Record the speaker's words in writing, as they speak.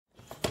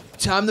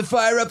Time to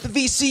fire up the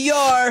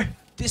VCR.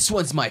 This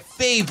one's my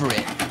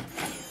favorite.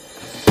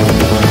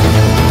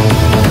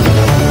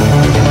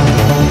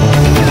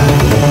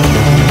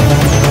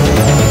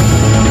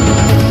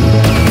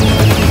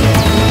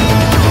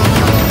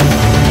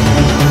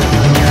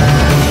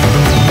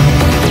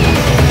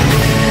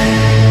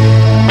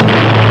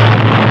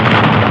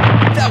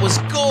 That was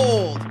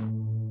gold.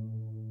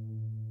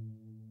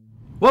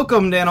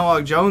 Welcome to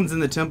Analog Jones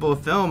in the Temple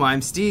of Film.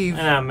 I'm Steve.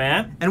 And I'm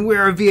Matt. And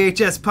we're a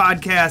VHS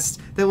podcast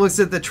that looks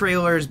at the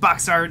trailers,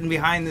 box art, and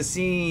behind the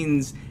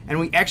scenes. And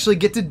we actually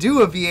get to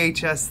do a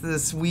VHS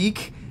this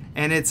week.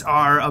 And it's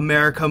our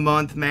America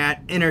month.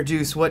 Matt,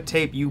 introduce what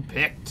tape you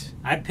picked.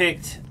 I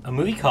picked a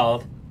movie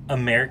called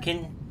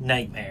American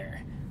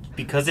Nightmare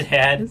because it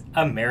had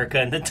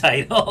America in the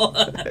title.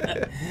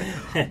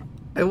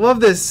 I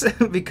love this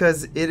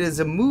because it is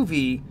a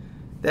movie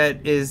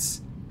that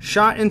is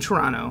shot in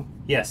Toronto.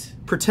 Yes.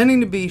 Pretending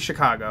to be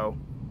Chicago,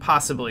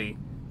 possibly,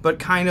 but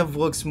kind of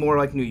looks more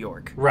like New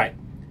York. Right.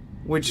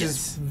 Which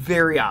is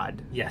very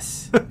odd.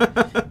 Yes.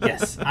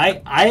 Yes.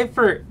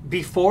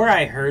 Before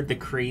I heard the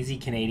crazy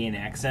Canadian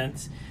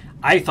accents,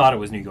 I thought it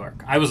was New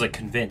York. I was like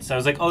convinced. I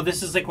was like, oh,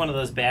 this is like one of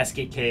those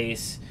basket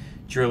case,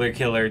 driller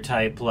killer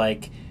type,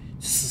 like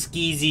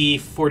skeezy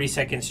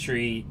 42nd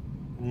Street,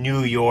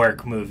 New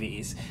York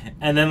movies.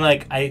 And then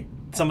like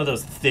some of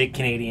those thick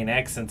Canadian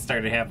accents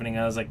started happening.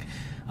 I was like,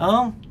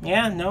 oh,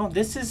 yeah, no,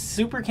 this is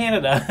super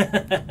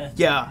Canada.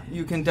 Yeah,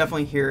 you can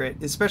definitely hear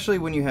it, especially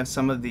when you have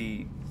some of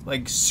the,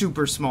 like,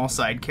 super small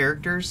side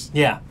characters.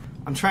 Yeah.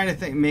 I'm trying to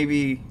think,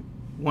 maybe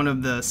one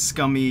of the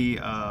scummy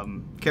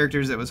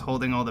characters that was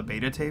holding all the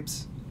beta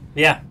tapes.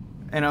 Yeah.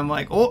 And I'm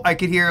like, oh, I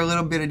could hear a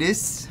little bit of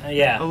this.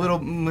 Yeah. A little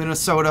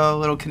Minnesota, a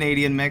little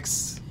Canadian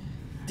mix.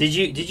 Did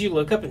you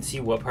look up and see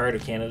what part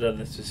of Canada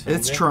this was filmed in?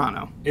 It's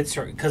Toronto. It's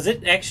because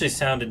it actually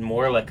sounded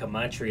more like a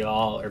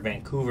Montreal or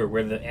Vancouver,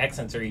 where the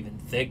accents are even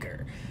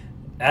thicker.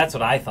 That's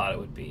what I thought it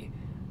would be.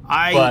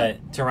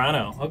 But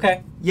Toronto,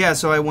 okay. Yeah,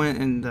 so I went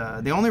and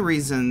the only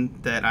reason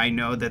that I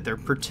know that they're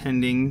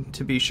pretending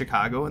to be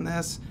Chicago in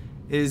this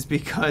is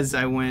because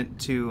I went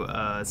to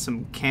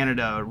some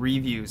Canada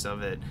reviews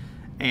of it.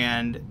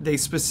 And they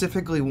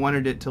specifically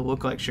wanted it to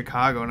look like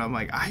Chicago, and I'm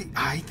like,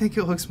 I think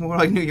it looks more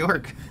like New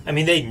York. I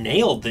mean, they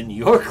nailed the New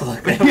York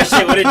look. I wish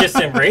they would have just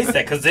embraced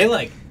that, because they,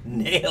 like,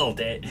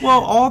 nailed it. Well,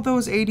 all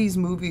those 80s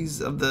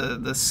movies of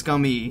the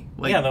scummy...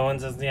 like, yeah, the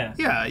ones, yeah.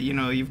 Yeah, you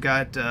know, you've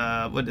got,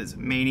 what is it,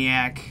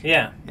 Maniac?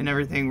 Yeah. And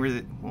everything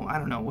where, well, I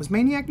don't know, was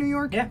Maniac New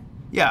York? Yeah.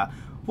 Yeah.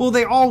 Well,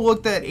 they all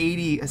looked that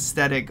 80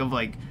 aesthetic of,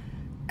 like,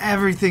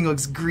 everything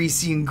looks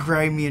greasy and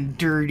grimy and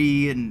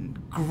dirty and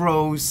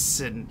gross,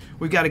 and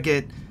we got to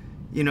get,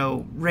 you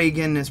know,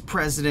 Reagan as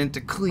president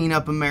to clean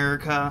up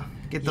America,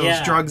 get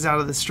those drugs out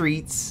of the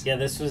streets. Yeah,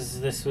 this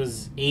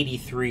was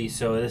 83,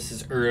 so this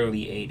is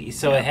early 80s.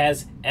 So It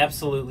has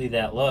absolutely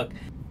that look.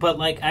 But,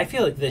 like, I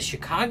feel like the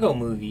Chicago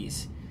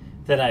movies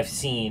that I've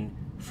seen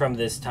from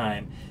this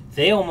time,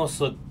 they almost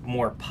look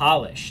more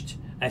polished.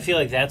 I feel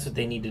like that's what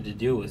they needed to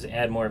do, was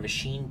add more of a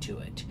sheen to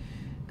it.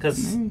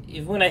 Because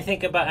when I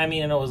think about, I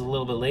mean, I know it was a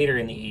little bit later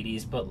in the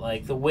 80s, but,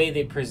 like, the way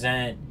they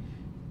present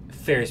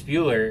Ferris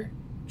Bueller,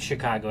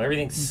 Chicago,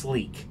 everything's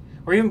sleek.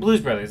 Or even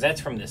Blues Brothers, that's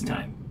from this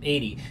time,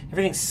 80.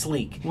 Everything's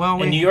sleek. Well,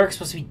 and New York's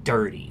supposed to be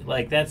dirty.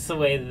 Like, that's the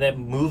way that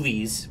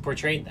movies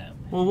portrayed them.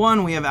 Well,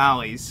 one, we have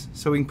alleys,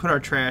 so we can put our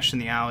trash in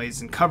the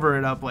alleys and cover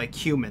it up like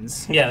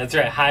humans. Yeah, that's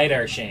right. Hide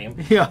our shame.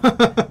 Yeah.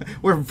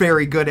 We're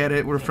very good at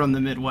it. We're from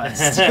the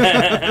Midwest.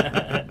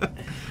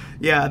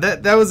 Yeah,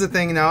 that was the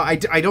thing. Now, I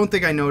don't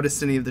think I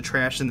noticed any of the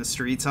trash in the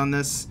streets on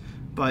this,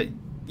 but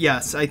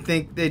yes, I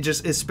think they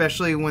just,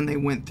 especially when they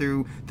went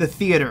through the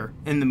theater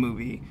in the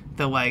movie,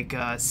 the, like,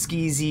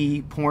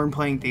 skeezy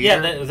porn-playing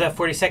theater. Yeah, that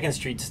 42nd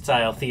Street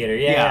style theater,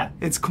 yeah.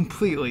 It's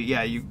completely,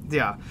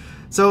 yeah.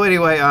 So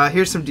anyway,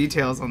 here's some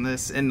details on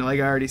this, and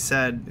like I already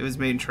said, it was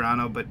made in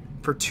Toronto, but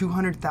for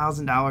 $200,000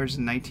 in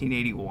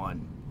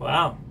 1981.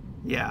 Wow.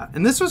 Yeah,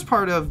 and this was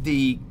part of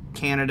the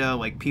Canada,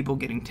 like, people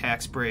getting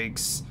tax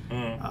breaks.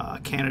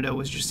 Canada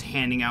was just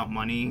handing out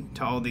money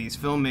to all these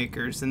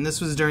filmmakers, and this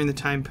was during the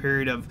time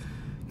period of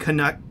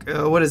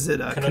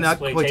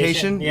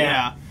Canuxploitation?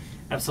 Yeah.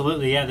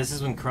 Absolutely, yeah. This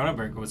is when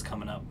Cronenberg was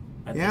coming up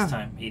at this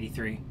time,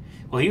 83.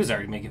 Well, he was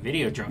already making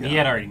Videodrome. Yeah. He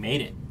had already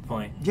made it.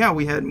 Point. Yeah,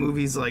 we had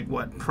movies like,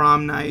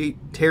 Prom Night,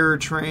 Terror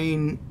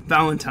Train,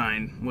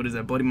 Valentine. What is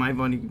that? My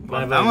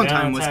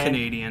Valentine was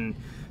Canadian.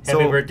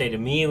 Happy Birthday to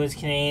Me was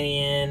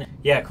Canadian.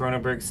 Yeah,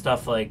 Cronenberg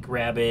stuff like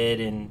Rabid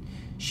and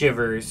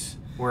Shivers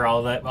were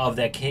all that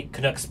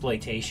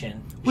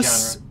Canuxploitation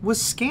genre.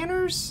 Was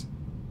Scanners?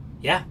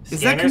 Yeah,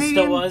 is that Canadian?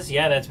 Still was.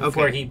 Yeah, that's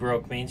before he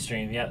broke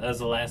mainstream. Yeah, that was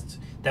the last.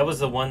 That was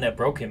the one that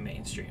broke him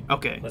mainstream.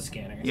 Okay. Was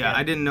Scanners. Yeah,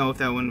 I didn't know if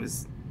that one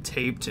was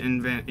taped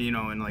in like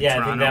Toronto.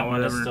 I think that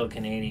one is still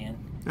Canadian.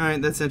 All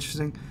right, that's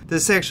interesting.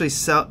 This actually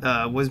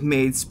was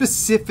made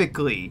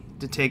specifically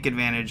to take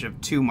advantage of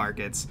two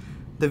markets: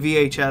 the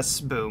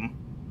VHS boom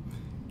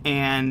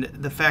and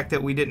the fact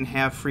that we didn't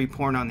have free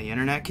porn on the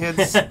internet,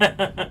 kids.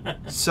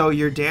 So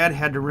your dad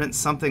had to rent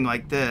something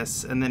like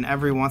this, and then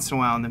every once in a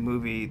while in the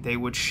movie, they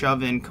would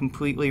shove in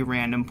completely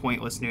random,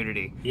 pointless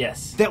nudity.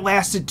 Yes. That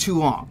lasted too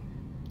long.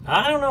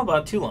 I don't know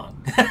about too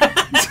long.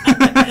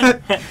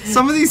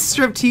 Some of these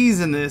striptease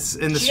in the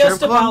strip club.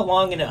 Just about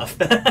long enough.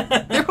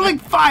 They were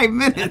like 5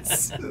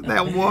 minutes.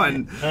 That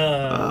one.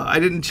 I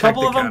didn't check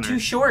the counter. Couple of them too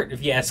short,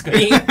 if you ask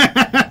me.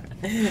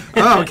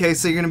 Oh, okay.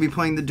 So you're going to be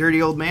playing the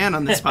dirty old man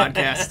on this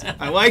podcast.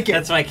 I like it.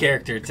 That's my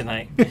character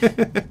tonight.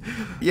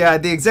 Yeah,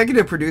 the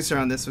executive producer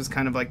on this was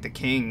kind of like the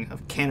king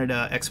of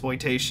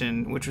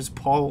Canuxploitation, which was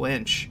Paul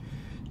Lynch.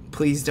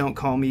 Please don't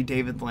call me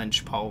David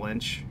Lynch, Paul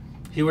Lynch.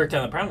 He worked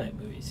on the Prom Night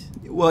movies.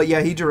 Well,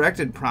 yeah, he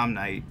directed Prom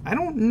Night. I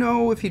don't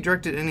know if he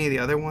directed any of the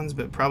other ones,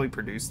 but probably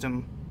produced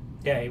them.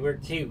 Yeah, he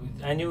worked.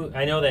 I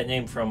know that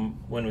name from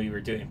when we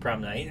were doing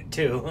Prom Night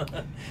too.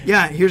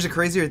 Yeah, here's a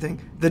crazier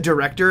thing. The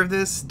director of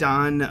this,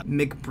 Don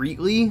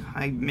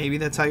McBrearty, maybe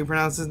that's how you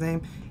pronounce his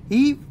name.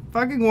 He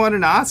fucking won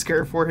an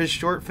Oscar for his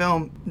short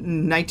film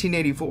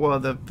 1984. Well,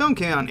 the film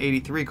came out in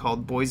 83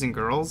 called Boys and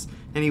Girls,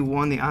 and he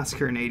won the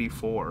Oscar in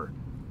 84.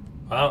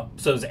 Wow,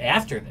 so it was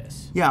after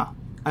this. Yeah.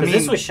 Because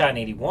this was shot in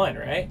 81,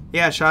 right?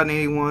 Yeah, shot in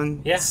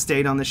 81. Yeah.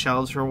 Stayed on the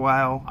shelves for a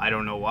while. I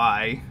don't know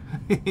why.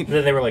 Then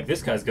they were like,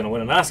 this guy's going to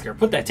win an Oscar.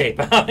 Put that tape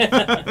out.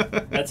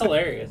 That's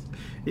hilarious.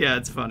 Yeah,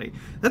 it's funny.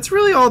 That's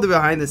really all the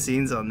behind the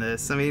scenes on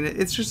this. I mean,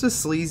 it's just a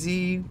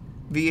sleazy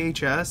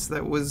VHS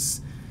that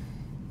was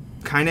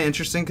kind of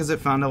interesting because it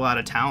found a lot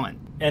of talent.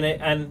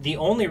 And the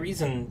only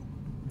reason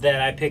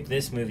that I picked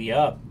this movie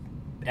up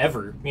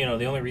ever, the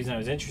only reason I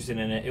was interested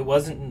in it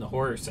wasn't in the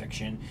horror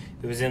section.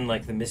 It was in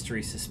like the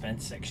mystery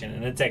suspense section,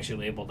 and it's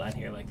actually labeled on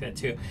here like that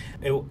too.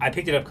 I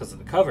picked it up because of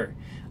the cover.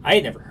 I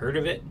had never heard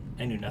of it.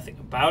 I knew nothing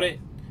about it,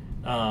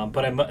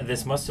 but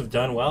this must have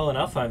done well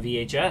enough on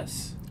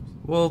VHS.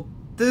 Well,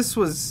 this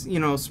was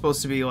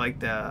supposed to be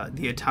like the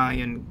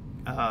Italian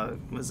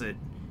was it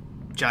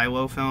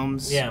Giallo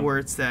films, where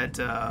it's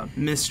that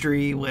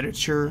mystery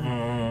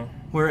literature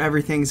where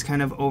everything's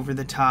kind of over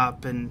the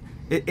top, and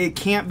it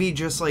can't be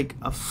just like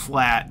a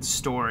flat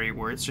story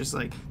where it's just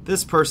like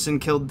this person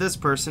killed this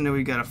person and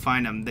we got to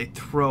find them. They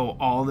throw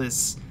all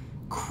this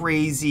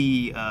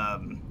crazy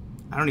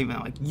I don't even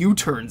know, like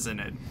U-turns in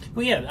it.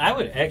 Well, yeah, I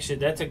would actually,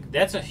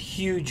 that's a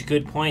huge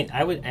good point.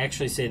 I would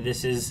actually say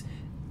this is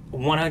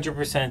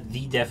 100%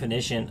 the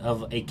definition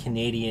of a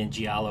Canadian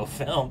giallo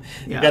film.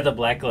 You've got the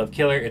Black Glove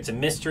Killer. It's a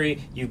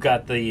mystery. You've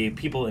got the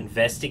people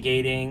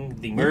investigating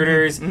the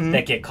murders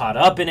that get caught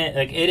up in it.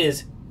 Like, it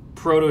is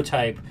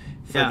prototype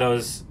for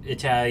those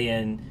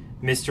Italian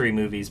mystery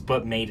movies,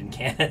 but made in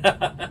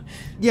Canada.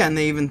 Yeah, and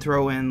they even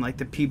throw in like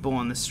the people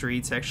on the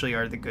streets actually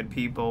are the good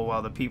people,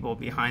 while the people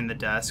behind the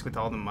desk with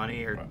all the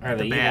money are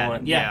the bad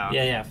one.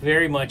 Yeah.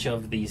 Very much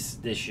of this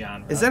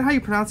genre. Is that how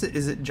you pronounce it?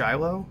 Is it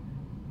Giallo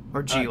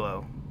or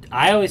Gilo?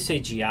 I always say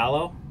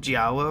Giallo.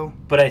 Giallo?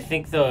 But I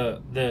think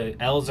the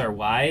L's are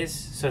Y's,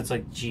 so it's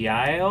like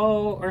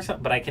Giallo or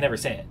something, but I can never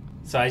say it.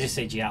 So I just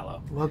say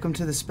Giallo. Welcome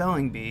to the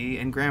spelling bee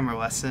and grammar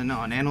lesson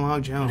on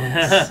Analog Jones.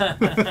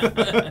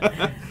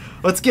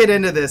 Let's get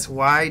into this.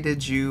 Why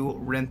did you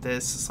rent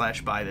this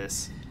 / buy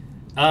this?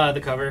 The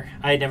cover.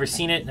 I had never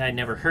seen it, and I'd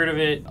never heard of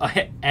it.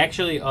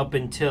 Actually, up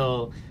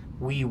until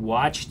we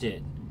watched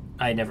it,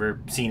 I'd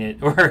never seen it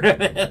or heard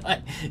of it.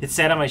 It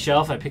sat on my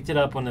shelf. I picked it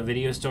up when the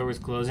video store was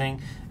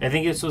closing. I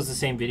think this was the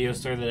same video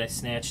store that I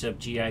snatched up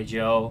G.I.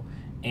 Joe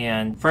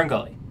and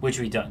Ferngully, which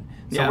we done.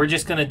 So we're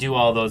just going to do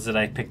all those that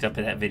I picked up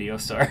at that video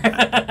store.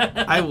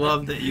 I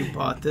love that you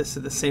bought this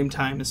at the same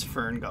time as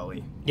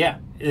Ferngully. Yeah,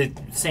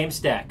 same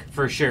stack,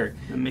 for sure.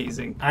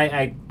 Amazing.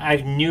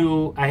 I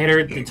knew, I had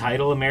heard the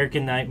title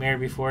American Nightmare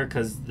before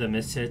because the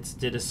Misfits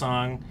did a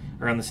song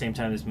around the same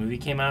time this movie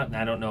came out, and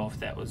I don't know if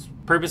that was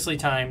purposely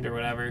timed or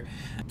whatever.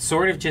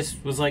 Sort of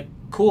just was like,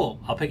 cool,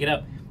 I'll pick it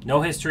up.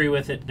 No history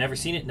with it, never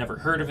seen it, never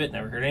heard of it,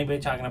 never heard anybody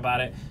talking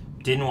about it.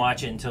 Didn't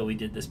watch it until we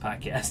did this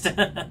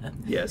podcast.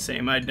 Yeah,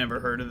 same. I'd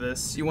never heard of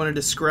this. You want to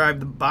describe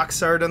the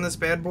box art on this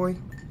bad boy?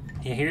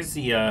 Yeah, here's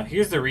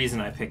the reason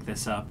I picked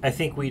this up. I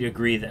think we'd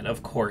agree that,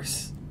 of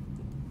course,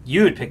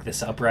 you would pick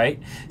this up, right?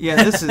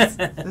 Yeah, this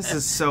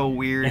is so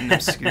weird and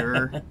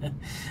obscure.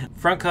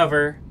 Front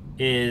cover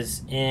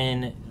is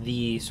in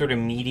the sort of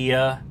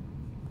media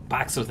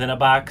box within a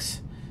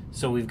box.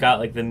 So we've got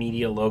like the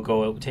media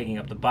logo taking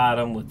up the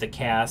bottom with the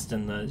cast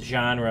and the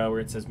genre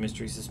where it says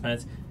mystery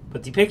suspense.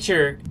 But the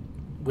picture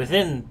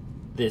within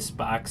this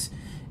box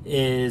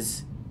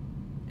is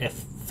a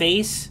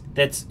face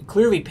that's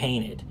clearly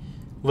painted,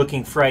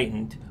 looking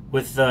frightened,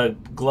 with the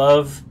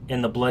glove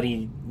and the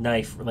bloody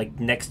knife like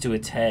next to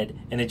its head,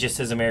 and it just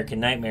says American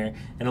Nightmare,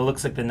 and it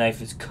looks like the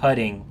knife is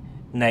cutting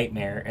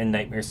Nightmare, and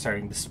Nightmare's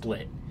starting to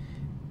split.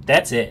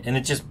 That's it, and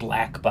it's just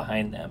black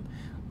behind them.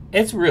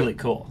 It's really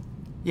cool.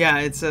 Yeah,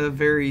 it's a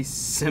very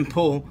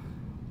simple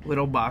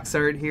little box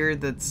art here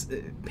that's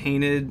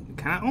painted,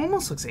 kind of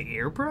almost looks like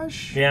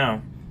airbrush.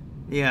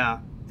 Yeah,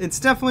 it's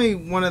definitely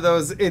one of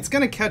those. It's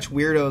gonna catch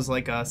weirdos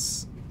like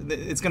us.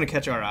 It's gonna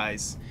catch our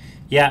eyes.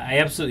 Yeah, I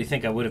absolutely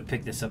think I would have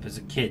picked this up as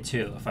a kid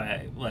too if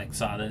I like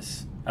saw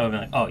this. I would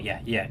have been like, oh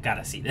yeah,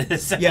 gotta see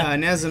this. Yeah,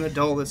 and as an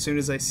adult, as soon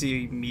as I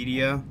see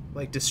media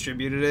like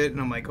distributed it,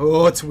 and I'm like,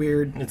 oh, it's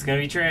weird. It's gonna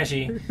be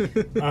trashy.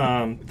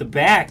 The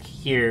back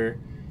here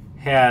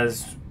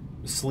has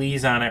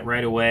sleaze on it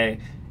right away.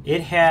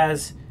 It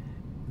has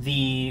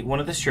one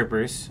of the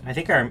strippers. I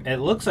think it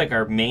looks like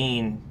our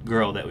main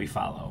girl that we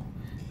follow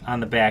on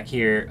the back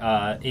here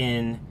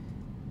in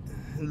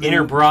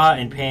her bra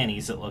and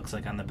panties. It looks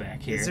like on the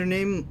back here. Is her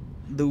name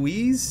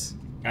Louise?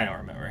 I don't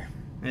remember.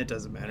 It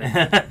doesn't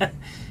matter.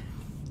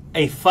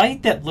 A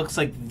fight that looks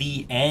like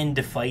the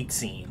end fight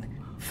scene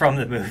from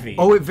the movie.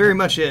 Oh, it very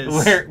much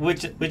is.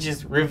 Which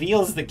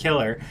reveals the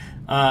killer,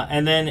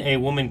 and then a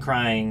woman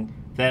crying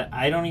that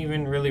I don't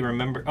even really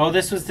remember. Oh,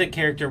 this was the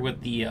character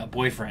with the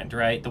boyfriend,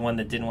 right? The one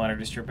that didn't want her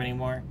to strip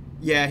anymore.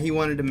 Yeah, he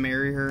wanted to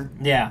marry her.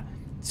 Yeah,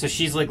 so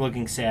she's like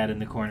looking sad in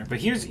the corner.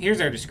 But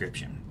here's our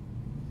description: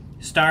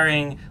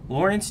 starring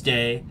Lawrence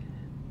Day,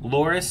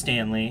 Lora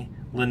Stanley,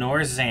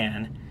 Lenore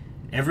Zan.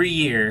 Every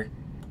year,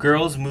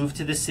 girls move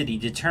to the city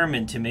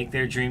determined to make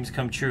their dreams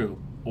come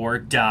true or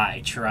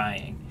die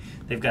trying.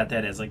 They've got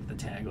that as like the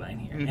tagline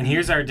here. Mm-hmm. And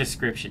here's our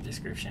description.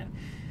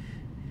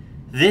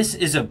 This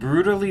is a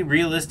brutally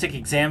realistic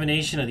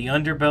examination of the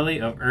underbelly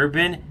of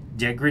urban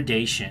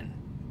degradation.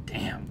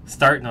 Damn,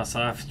 starting us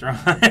off strong.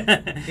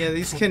 Yeah,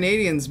 these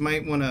Canadians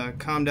might want to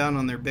calm down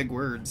on their big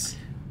words.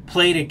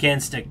 Played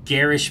against a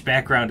garish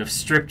background of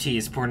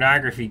striptease,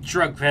 pornography,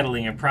 drug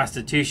peddling, and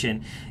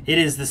prostitution. It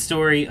is the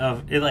story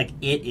of... it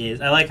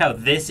is. I like how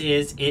this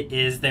is, it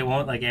is. They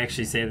won't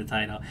actually say the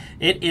title.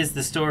 It is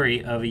the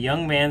story of a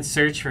young man's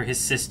search for his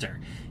sister.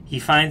 He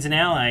finds an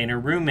ally in her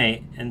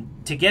roommate, and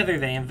together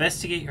they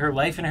investigate her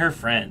life and her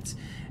friends.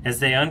 As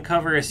they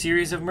uncover a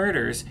series of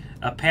murders,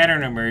 a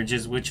pattern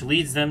emerges which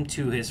leads them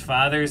to his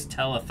father's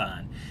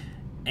telethon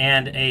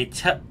and a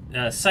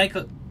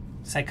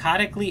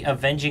psychotically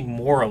avenging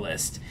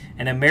moralist,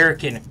 an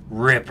American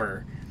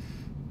Ripper.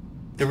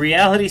 The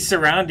reality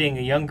surrounding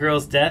a young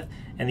girl's death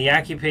and the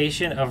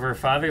occupation of her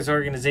father's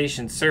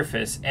organization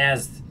surface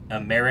as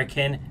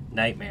American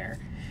Nightmare.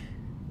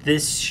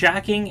 This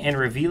shocking and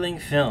revealing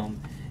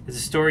film is a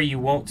story you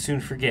won't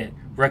soon forget.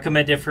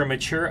 Recommended for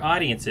mature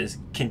audiences.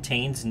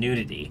 Contains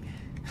nudity.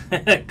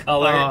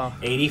 Color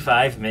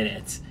 85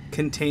 minutes.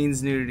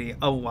 Contains nudity.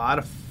 A lot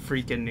of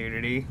freaking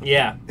nudity.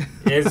 Yeah.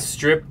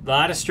 There's a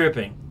lot of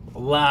stripping. A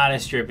lot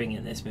of stripping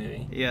in this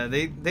movie. Yeah,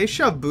 they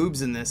shove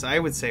boobs in this, I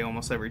would say,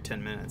 almost every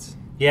 10 minutes.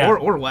 Yeah.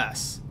 Or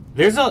less.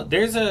 There's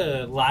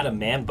a lot of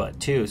man butt,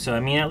 too. So,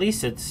 I mean, at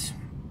least it's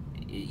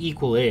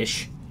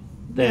equal-ish.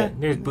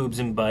 There's boobs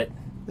and butt.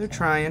 They're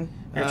trying.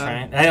 They're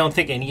trying. I don't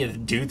think any of the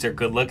dudes are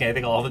good looking. I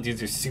think all the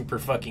dudes are super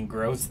fucking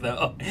gross,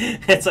 though.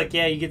 It's like,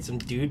 yeah, you get some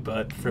dude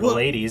butt for the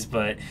ladies,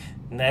 but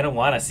I don't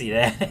want to see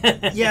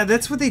that. Yeah,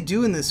 that's what they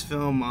do in this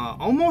film.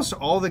 Almost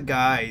all the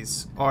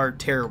guys are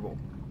terrible.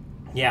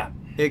 Yeah.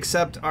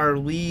 Except our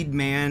lead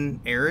man,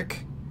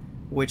 Eric,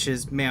 which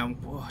is, man,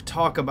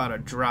 talk about a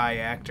dry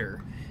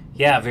actor.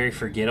 Yeah, very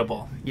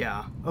forgettable.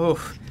 Yeah.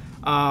 Oh.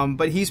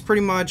 But he's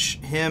pretty much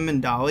him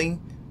and Dolly.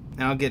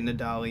 And I'll get into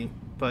Dolly,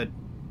 but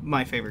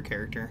my favorite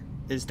character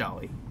is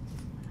Dolly.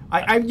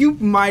 You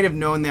might have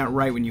known that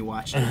right when you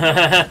watched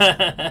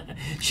it.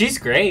 She's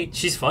great.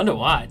 She's fun to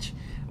watch.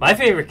 My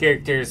favorite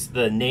character is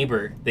the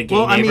neighbor, the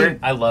gay neighbor.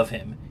 I love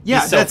him.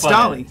 Yeah, so that's fun.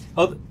 Dolly.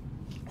 Oh,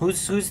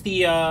 who's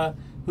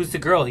the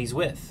girl he's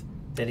with?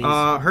 That he's...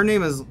 her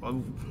name is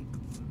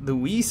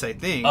Louise, I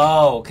think.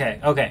 Oh,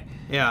 okay.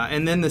 Yeah,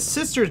 and then the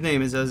sister's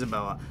name is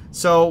Isabella.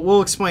 So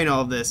we'll explain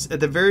all of this.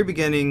 At the very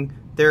beginning,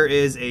 there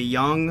is a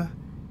young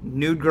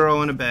nude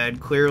girl in a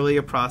bed, clearly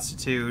a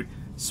prostitute,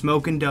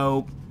 smoking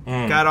dope.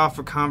 Got off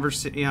a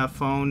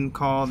phone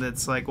call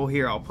that's like, well,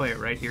 here, I'll play it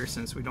right here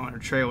since we don't have a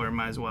trailer,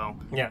 might as well.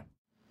 Yeah.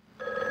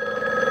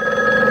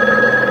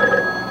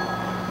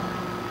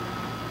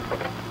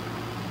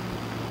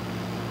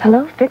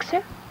 Hello,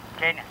 Fixer?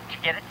 Dana, did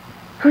you get it?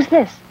 Who's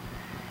this?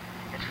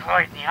 It's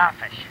Floyd in the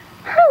office.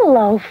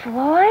 Hello,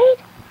 Floyd.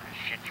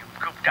 Shit, you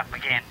goofed up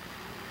again.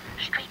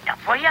 Straighten up,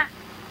 will ya?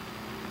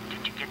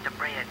 Did you get the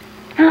bread?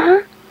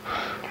 Uh-huh.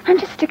 I'm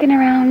just sticking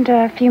around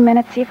a few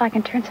minutes, see if I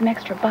can turn some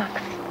extra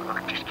bucks.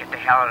 Look, just get the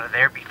hell out of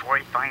there before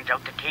he finds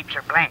out the tapes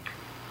are blank.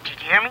 Did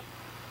you hear me?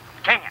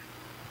 I'm telling you.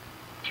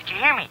 Did you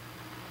hear me?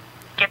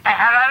 Get the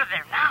hell out of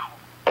there now.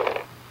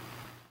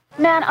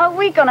 Man, are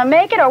we gonna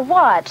make it or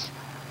what?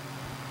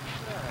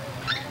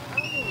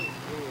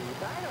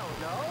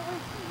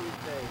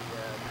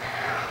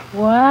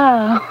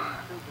 Wow.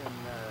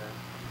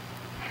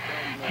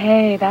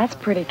 Hey, that's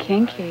pretty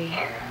kinky.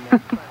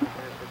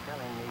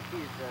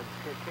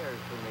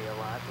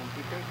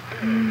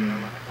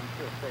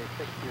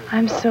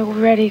 I'm so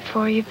ready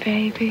for you,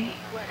 baby.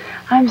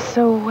 I'm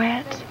so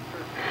wet.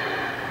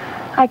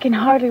 I can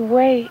hardly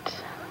wait.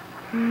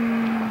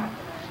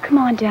 Come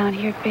on down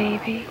here,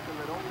 baby.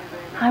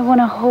 I want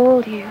to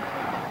hold you.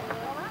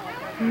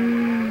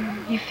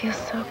 You feel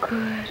so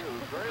good.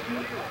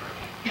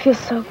 You feel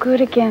so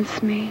good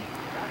against me.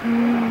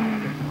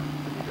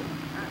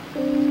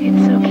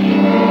 It's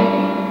okay,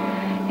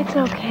 baby.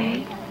 It's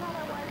okay.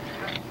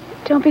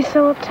 Don't be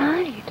so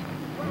uptight.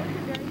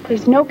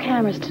 There's no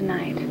cameras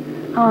tonight.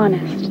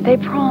 Honest. They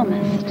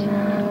promised.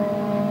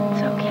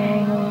 It's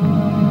okay.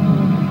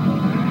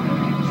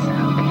 It's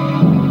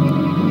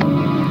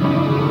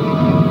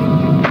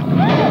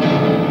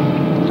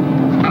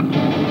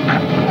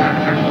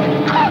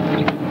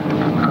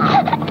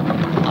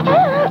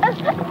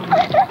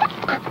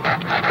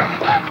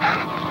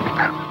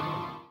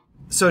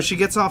So she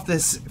gets off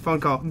this phone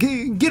call.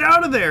 Get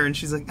out of there! And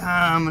she's like,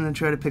 I'm gonna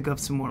try to pick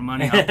up some more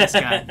money off this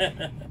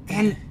guy.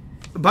 And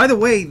by the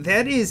way,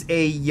 that is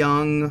a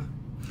young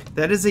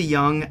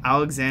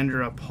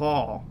Alexandra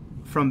Paul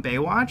from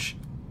Baywatch,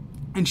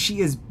 and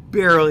she is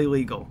barely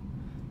legal.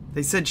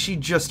 They said she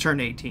just turned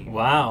 18.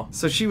 Wow.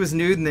 So she was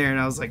nude in there, and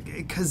I was like,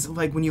 because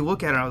like when you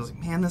look at her, I was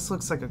like, man, this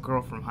looks like a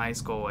girl from high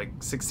school, like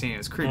 16. It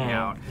was creeping me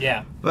out.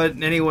 Yeah.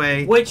 But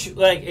anyway, which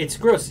like it's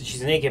gross that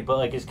she's naked, but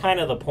like it's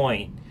kind of the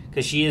point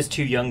because she is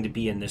too young to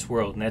be in this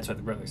world, and that's what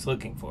the brother's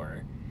looking for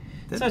her.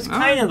 So it's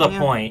kind of the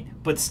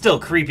point, but still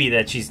creepy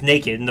that she's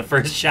naked in the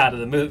first shot of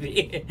the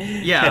movie.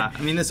 Yeah,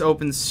 I mean, this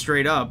opens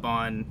straight up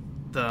on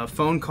the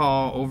phone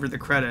call over the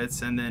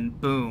credits, and then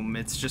boom,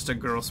 it's just a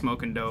girl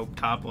smoking dope,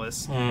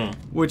 topless,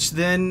 which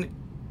then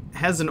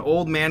has an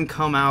old man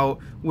come out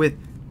with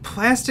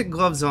plastic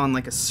gloves on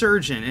like a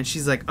surgeon, and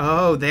she's like,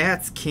 oh,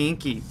 that's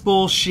kinky.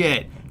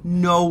 Bullshit.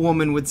 No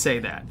woman would say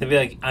that. They'd be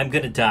like, I'm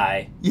gonna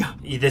die. Yeah.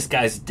 This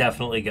guy's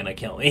definitely gonna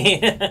kill me.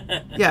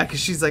 Yeah, because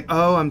she's like,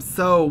 oh, I'm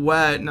so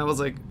wet. And I was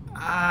like,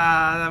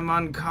 I'm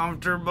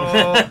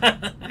uncomfortable.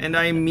 And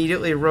I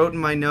immediately wrote in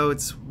my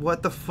notes,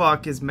 what the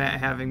fuck is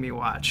Matt having me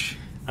watch?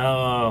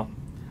 Oh.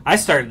 I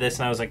started this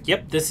and I was like,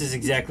 yep, this is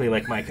exactly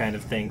like my kind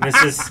of thing.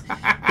 This is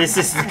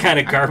the kind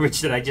of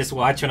garbage that I just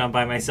watch when I'm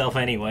by myself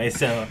anyway.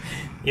 So,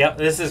 yep,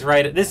 this is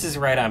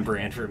right on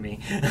brand for me.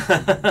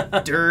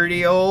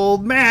 Dirty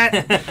old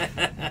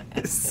Matt.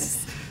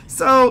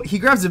 So he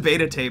grabs a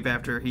beta tape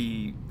after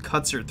he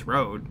cuts her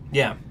throat.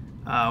 Yeah.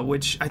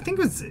 Which I think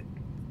was,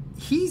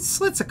 he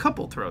slits a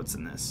couple throats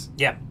in this.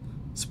 Yeah.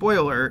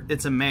 Spoiler,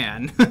 it's a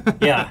man.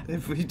 Yeah.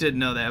 If we didn't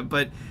know that,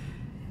 but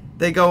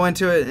they go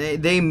into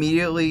it. They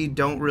immediately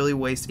don't really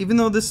waste, even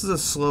though this is a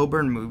slow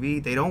burn movie,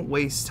 they don't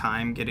waste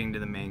time getting to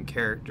the main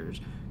characters.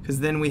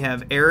 Because then we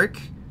have Eric,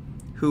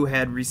 who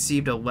had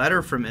received a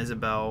letter from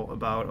Isabel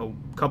about a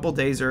couple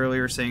days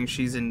earlier saying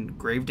she's in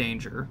grave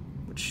danger,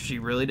 which she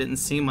really didn't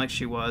seem like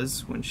she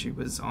was when she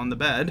was on the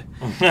bed.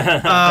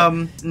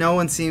 No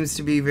one seems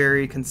to be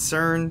very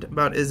concerned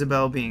about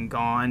Isabel being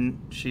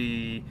gone.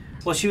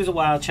 Well, she was a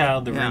wild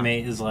child. The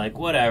roommate is like,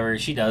 whatever,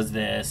 she does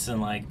this.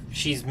 And, like,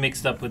 she's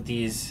mixed up with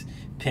these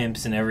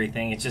pimps and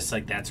everything. It's just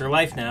like, that's her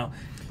life now.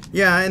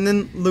 Yeah, and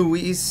then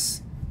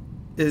Luis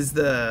is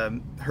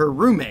her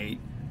roommate,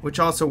 which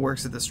also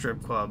works at the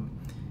strip club.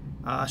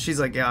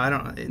 She's like,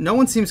 yeah, no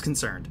one seems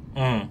concerned.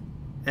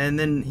 And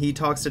then he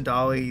talks to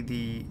Dolly,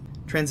 the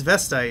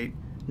transvestite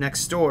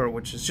next door,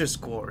 which is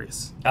just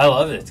glorious. I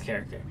love this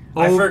character.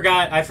 I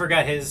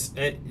forgot his...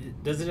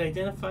 does it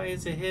identify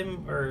as a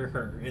him or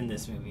her in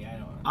this movie? I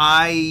don't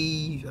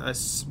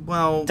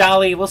know.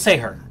 Dolly, we'll say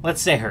her.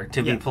 Let's say her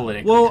to be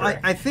politically correct.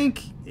 I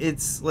think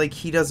it's like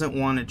he doesn't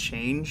want to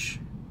change.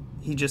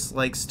 He just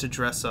likes to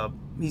dress up.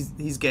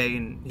 He's gay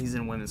and he's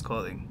in women's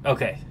clothing.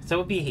 Okay, so it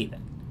would be he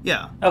then.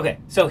 Yeah. Okay,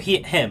 so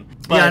him.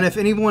 But yeah, and if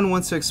anyone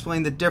wants to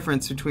explain the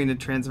difference between a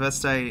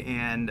transvestite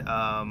and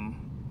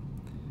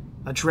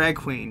a drag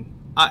queen,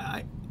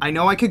 I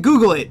know I could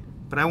Google it,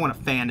 but I want a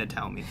fan to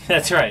tell me.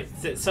 That's right.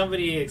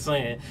 Somebody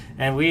explain it.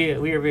 And we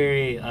are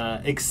very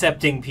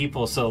accepting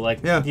people, so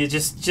like you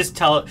just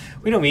tell it.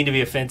 We don't mean to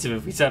be offensive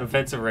if we sound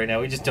offensive right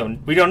now. We just don't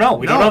know. We don't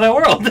know that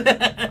world.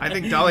 I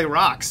think Dolly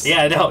rocks.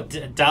 Yeah, no.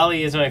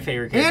 Dolly is my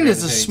favorite character. And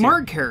is a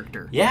smart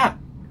character. Yeah.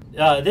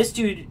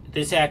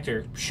 This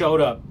actor showed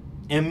up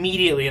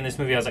immediately in this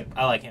movie. I was like,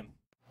 I like him.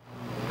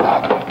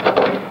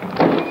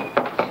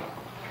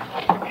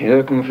 You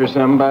looking for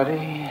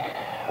somebody?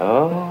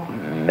 Oh,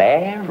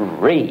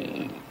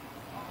 Mary.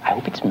 I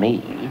hope it's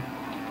me.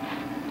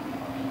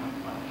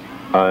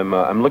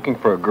 I'm looking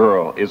for a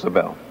girl,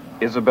 Isabel.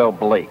 Isabel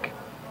Blake.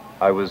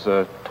 I was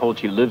told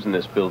she lives in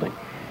this building.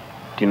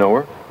 Do you know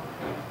her?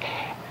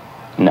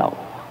 No.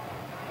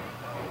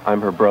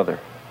 I'm her brother.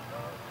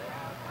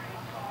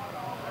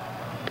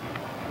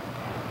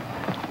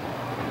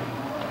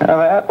 Now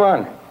that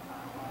one.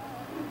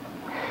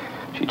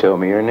 She told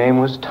me your name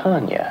was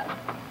Tanya.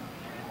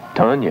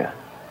 Tanya?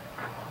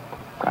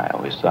 I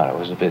always thought it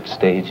was a bit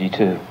stagey,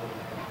 too.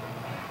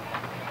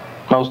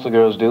 Most of the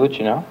girls do it,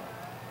 you know.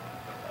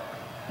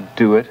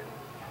 Do it?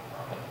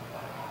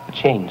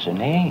 Change their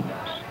names,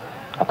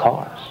 of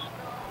course.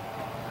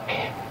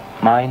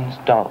 Mine's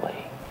Dolly.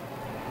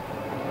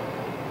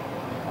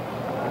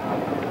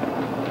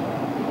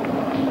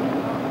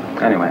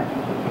 Anyway,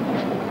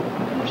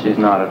 she's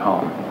not at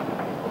home.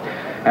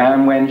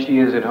 And when she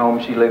is at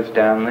home, she lives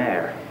down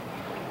there.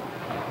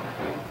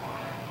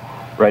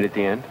 Right at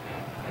the end?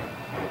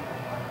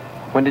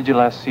 When did you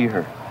last see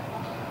her?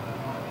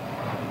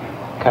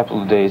 A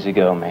couple of days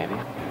ago, maybe.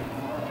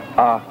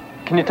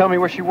 Can you tell me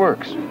where she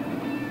works?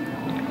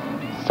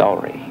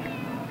 Sorry,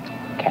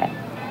 cat.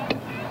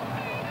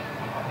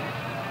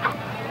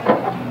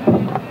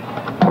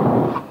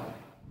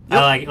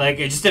 I like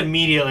it just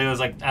immediately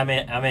was like, I'm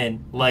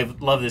in.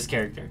 Love this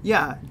character.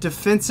 Yeah,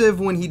 defensive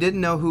when he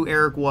didn't know who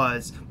Eric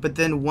was, but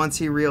then once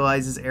he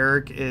realizes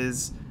Eric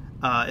is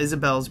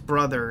Isabel's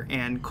brother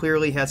and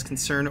clearly has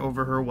concern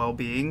over her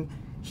well-being,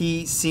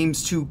 he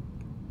seems to,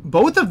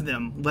 both of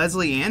them,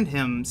 Leslie and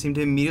him, seem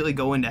to immediately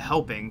go into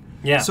helping.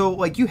 Yeah. So,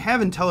 like, you have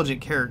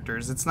intelligent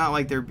characters. It's not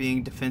like they're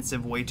being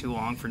defensive way too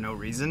long for no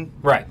reason.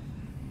 Right.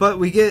 But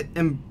we get,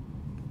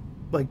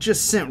 like,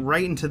 just sent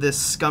right into this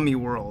scummy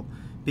world.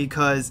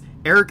 Because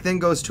Eric then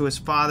goes to his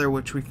father,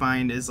 which we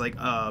find is like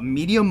a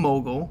media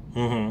mogul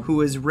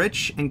who is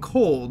rich and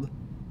cold,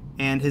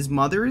 and his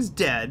mother is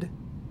dead.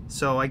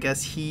 So I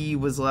guess he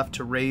was left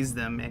to raise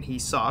them, and he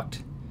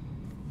sucked.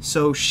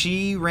 So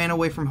she ran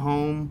away from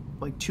home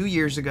like 2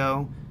 years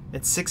ago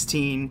at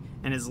 16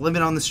 and is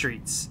living on the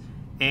streets.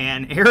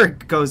 And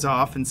Eric goes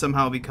off and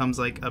somehow becomes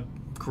like a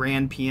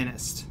grand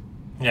pianist.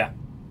 Yeah.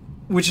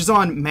 Which is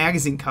on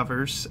magazine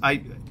covers.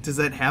 Does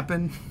that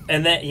happen?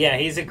 And that, yeah,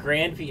 he's a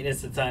grand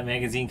pianist at Time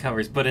magazine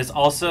covers, but is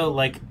also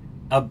like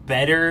a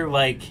better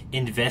like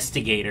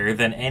investigator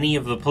than any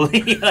of the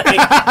police.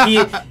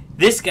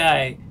 This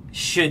guy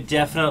should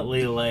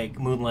definitely like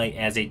moonlight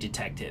as a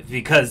detective,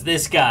 because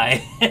this guy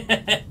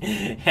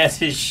has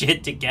his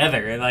shit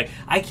together. And like,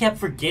 I kept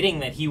forgetting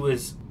that he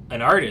was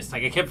an artist.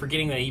 Like, I kept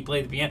forgetting that he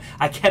played the piano.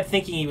 I kept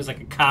thinking he was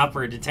like a cop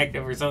or a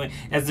detective or something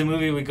as the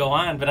movie would go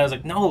on, but I was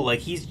like, no, like,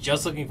 he's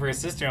just looking for his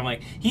sister. I'm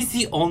like, he's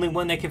the only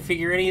one that can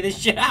figure any of this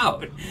shit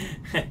out.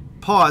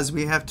 Pause.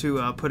 We have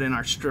to put in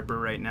our stripper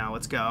right now.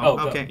 Let's go.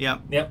 Oh, okay. go.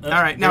 Yep. All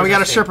right. Now we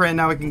got a stripper in.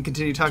 Now we can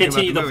continue talking about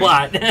the movie.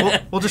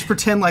 Plot. We'll just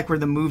pretend like we're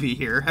the movie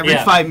here. Every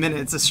 5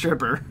 minutes, a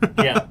stripper.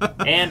 Yeah.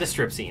 And a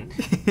strip scene.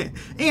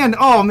 And,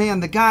 oh,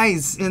 man, the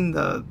guys in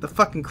the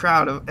fucking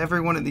crowd of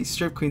every one of these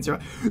strip queens are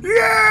like,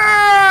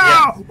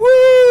 yeah!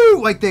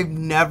 Woo! Like they've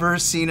never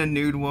seen a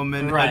nude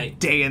woman a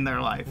day in their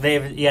life.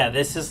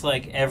 This is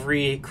like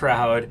every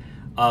crowd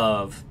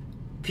of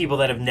people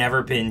that have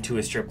never been to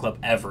a strip club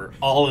ever,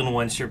 all in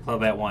one strip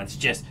club at once,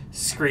 just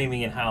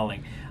screaming and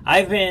howling.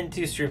 I've been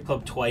to a strip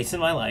club twice in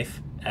my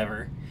life,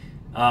 ever,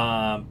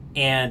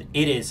 and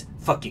it is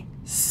fucking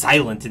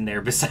silent in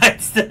there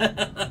besides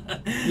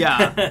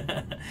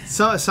Yeah.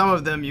 So some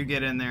of them you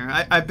get in there.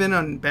 I've been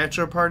on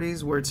bachelor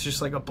parties where it's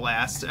just like a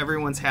blast.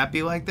 Everyone's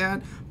happy like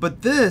that.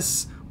 But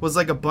this was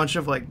like a bunch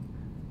of like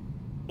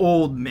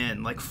old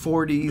men, like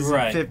 40s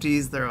and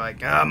 50s. They're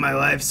like, oh, my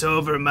life's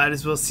over. Might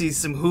as well see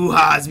some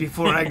hoo-has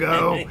before I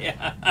go.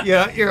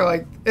 Yeah, you're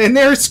like, and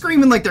they're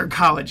screaming like they're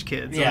college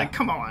kids. Yeah. Like,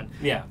 come on.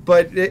 Yeah.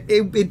 But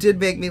it did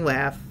make me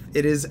laugh.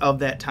 It is of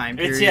that time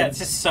period. It's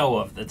just so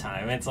of the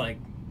time. It's like,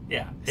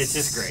 yeah, it's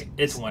just great.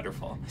 It's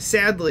wonderful.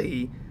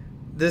 Sadly,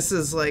 this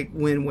is like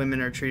when women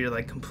are treated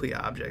like complete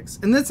objects.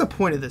 And that's the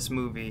point of this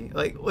movie.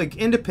 Like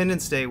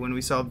Independence Day, when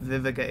we saw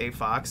Vivica A.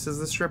 Fox as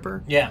the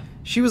stripper. Yeah.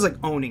 She was like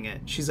owning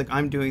it. She's like,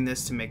 I'm doing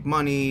this to make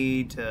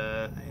money,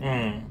 to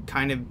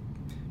kind of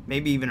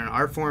maybe even an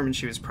art form, and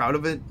she was proud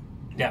of it.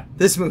 Yeah.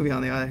 This movie,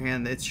 on the other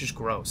hand, it's just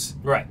gross.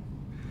 Right.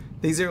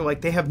 These are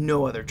like, they have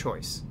no other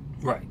choice.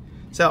 Right.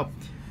 So.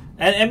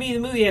 And I mean, the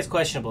movie has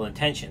questionable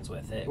intentions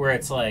with it, where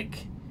it's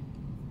like,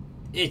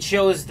 it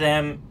shows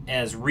them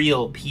as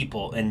real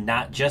people and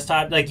not just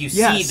like you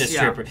see the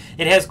stripper.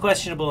 It has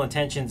questionable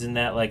intentions in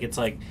that, like,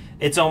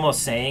 it's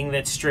almost saying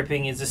that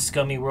stripping is a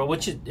scummy world,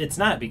 which it's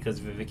not, because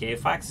of Vivica A.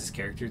 Fox's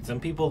character. Some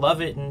people love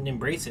it and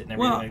embrace it and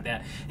everything like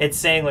that. It's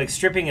saying like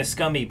stripping is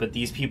scummy, but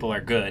these people are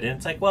good, and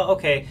it's like, well,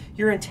 okay,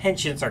 your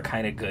intentions are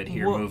kind of good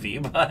here, movie,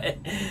 but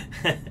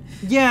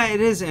yeah,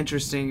 it is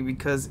interesting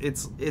because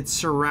it's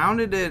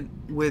surrounded it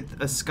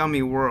with a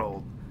scummy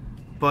world.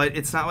 But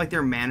it's not like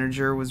their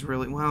manager was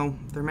really... Well,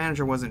 their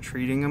manager wasn't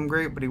treating them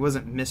great, but he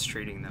wasn't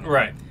mistreating them.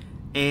 Right.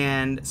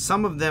 And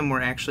some of them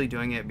were actually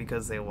doing it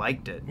because they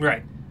liked it.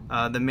 Right.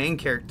 The main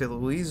character,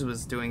 Louise,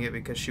 was doing it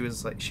because she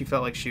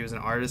felt like she was an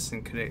artist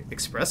and could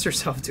express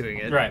herself doing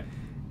it. Right.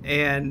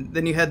 And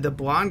then you had the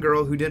blonde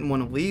girl who didn't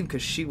want to leave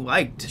because she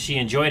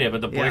enjoyed it,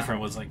 but the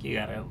boyfriend was like, you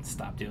gotta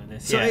stop doing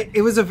this. So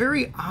it was a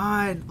very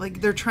odd...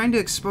 Like, they're trying to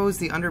expose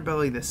the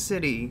underbelly of the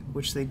city,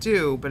 which they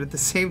do, but at the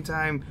same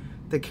time...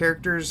 The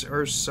characters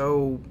are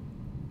so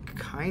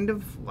kind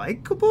of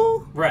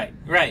likable. Right.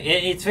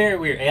 It's very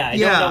weird. Yeah, I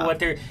don't know what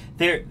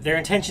their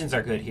intentions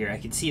are good here. I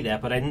can see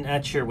that, but I'm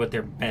not sure what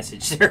their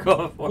message they're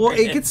going for. Well,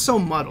 it gets so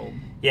muddled.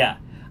 Yeah.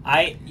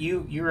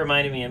 You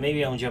reminded me, and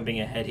maybe I'm jumping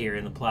ahead here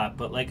in the plot,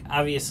 but like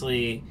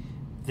obviously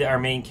our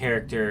main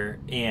character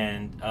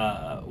and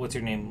what's her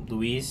name,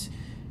 Louise,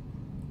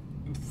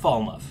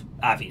 fall in love,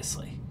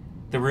 obviously.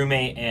 The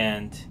roommate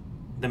and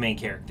the main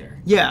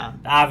character. Yeah.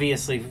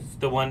 Obviously,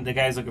 the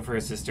guy's looking for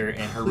his sister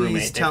and her roommate.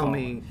 Please tell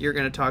me you're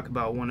going to talk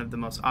about one of the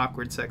most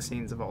awkward sex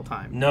scenes of all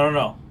time.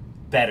 No.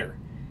 Better.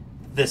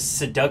 The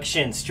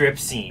seduction strip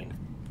scene.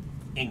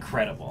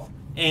 Incredible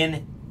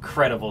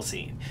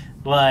scene.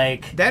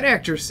 Like... That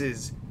actress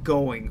is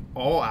going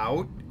all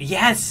out.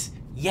 Yes.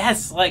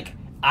 Like,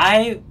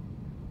 I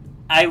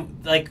I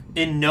like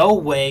in no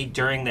way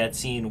during that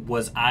scene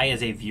was I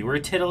as a viewer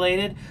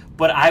titillated,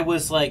 but I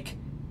was like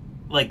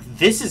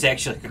this is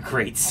actually a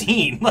great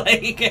scene.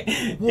 Like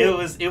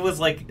it was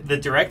like the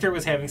director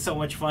was having so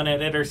much fun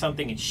at it or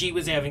something, and she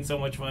was having so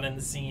much fun in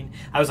the scene.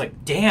 I was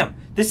like, damn,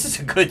 this is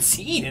a good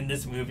scene in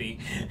this movie.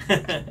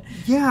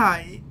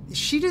 Yeah,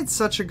 she did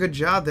such a good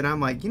job that I'm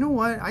like, you know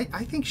what? I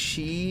think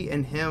she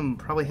and him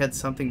probably had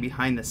something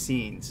behind the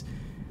scenes.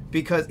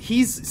 Because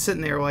he's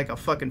sitting there like a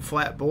fucking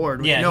flat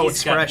board with no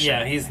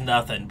expression. He's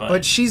nothing.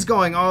 But she's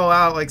going all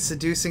out, like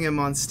seducing him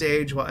on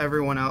stage while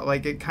everyone out,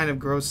 like it kind of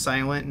grows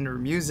silent in her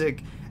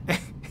music.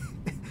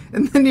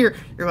 And then you're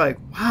like,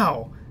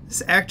 wow,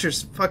 this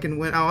actress fucking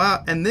went all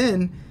out. And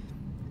then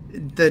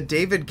the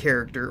David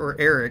character, or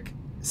Eric,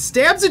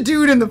 stabs a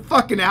dude in the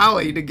fucking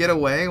alley to get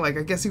away. Like,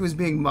 I guess he was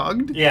being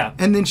mugged. Yeah.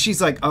 And then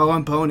she's like, oh,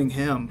 I'm boning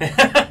him.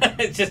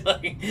 It's just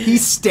like... He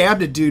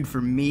stabbed a dude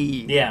for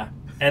me. Yeah.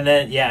 And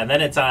then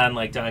it's on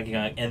like Donkey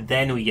Kong, and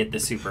then we get the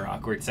super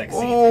awkward sex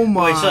scene. Oh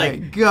my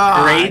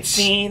god! Great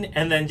scene,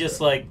 and then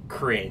just like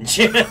cringe.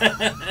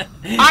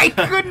 I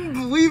couldn't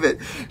believe it.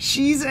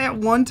 She's at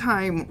one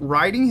time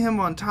riding him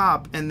on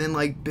top, and then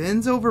like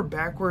bends over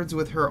backwards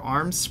with her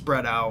arms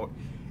spread out,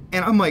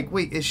 and I'm like,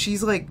 wait, is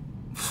she's like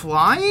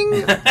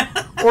flying,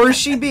 or is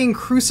she being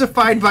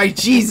crucified by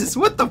Jesus?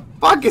 What the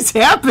fuck is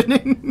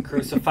happening?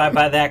 Crucified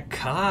by that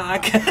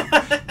cock.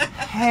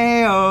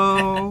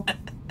 Hey-o.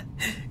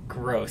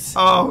 Gross.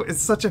 Oh,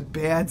 it's such a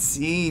bad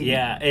scene.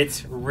 Yeah,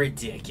 it's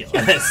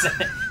ridiculous.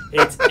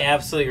 It's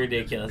absolutely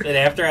ridiculous. And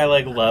after I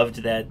like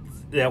loved that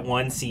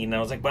one scene, I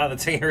was like, wow,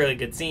 that's a really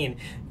good scene.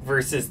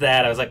 Versus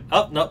that, I was like,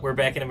 oh no, we're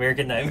back in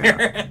American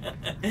Nightmare.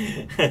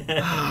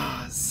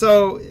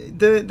 So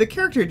the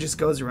character just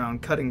goes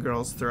around cutting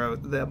girls'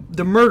 throats.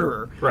 The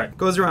murderer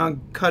goes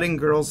around cutting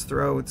girls'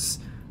 throats,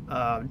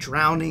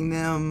 drowning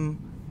them,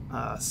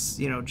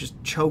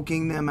 just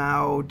choking them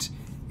out,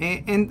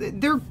 and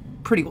they're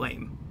pretty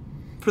lame.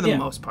 For the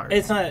most part.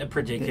 It's not a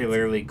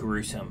particularly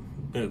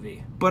gruesome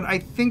movie. But I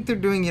think they're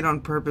doing it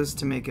on purpose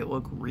to make it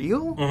look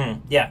real.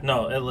 Mm-hmm. Yeah,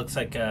 no, it looks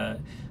like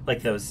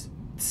those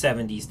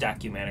 70s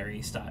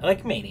documentary style.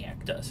 Like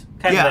Maniac does.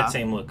 Kind of that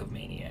same look of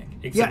Maniac.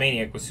 Except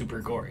Maniac was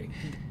super gory.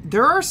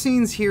 There are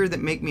scenes here that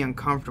make me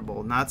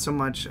uncomfortable. Not so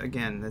much,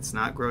 again, it's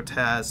not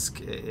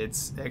grotesque.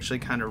 It's actually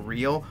kind of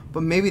real.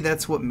 But maybe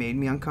that's what made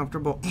me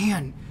uncomfortable.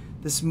 And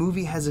this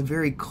movie has a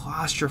very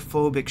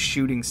claustrophobic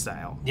shooting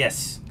style.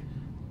 Yes.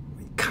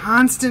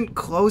 Constant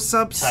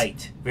close-ups.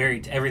 Tight.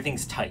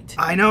 Everything's tight.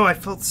 I know, I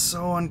felt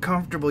so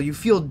uncomfortable. You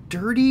feel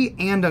dirty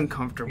and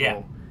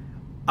uncomfortable.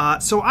 Yeah.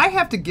 So I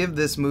have to give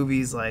this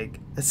movie's,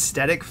 like,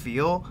 aesthetic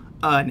feel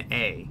an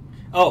A.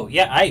 Oh,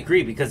 yeah, I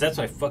agree, because that's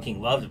what I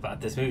fucking loved about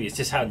this movie. It's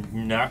just how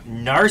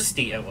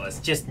nasty it was.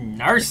 Just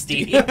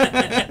nasty.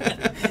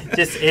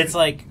 It's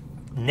like,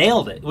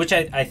 nailed it, which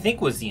I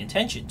think was the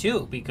intention,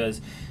 too,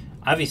 because...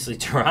 Obviously,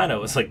 Toronto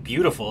was, like,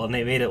 beautiful, and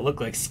they made it look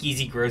like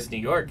skeezy, gross New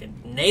York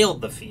and nailed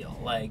the feel.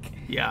 Like,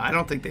 yeah, I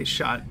don't think they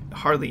shot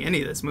hardly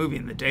any of this movie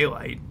in the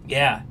daylight.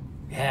 Yeah.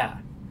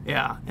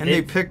 And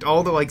they picked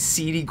all the, like,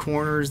 seedy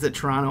corners that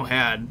Toronto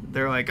had.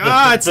 They're like,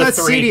 it's not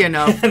seedy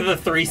enough. The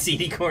 3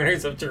 seedy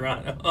corners of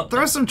Toronto.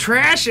 Throw some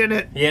trash in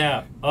it.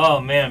 Yeah. Oh,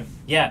 man.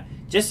 Yeah.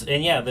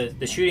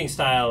 The shooting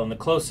style and the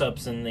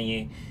close-ups and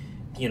the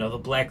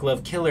Black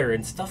Glove Killer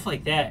and stuff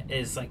like that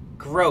is, like,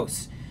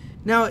 gross.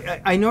 Now,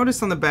 I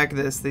noticed on the back of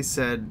this, they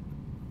said,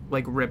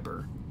 like,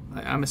 Ripper.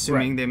 I'm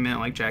assuming they meant,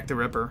 like, Jack the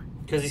Ripper.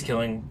 Because he's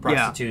killing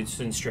prostitutes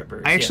and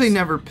strippers. I actually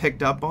never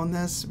picked up on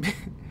this,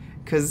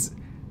 because,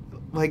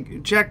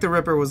 like, Jack the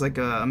Ripper was, like,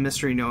 a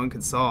mystery no one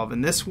could solve.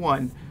 And this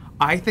one,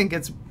 I think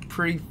it's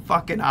pretty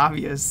fucking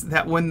obvious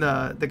that when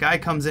the guy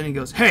comes in and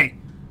goes, hey,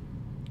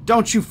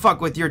 don't you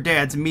fuck with your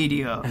dad's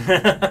media.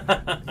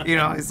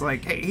 He's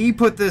like, hey, he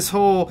put this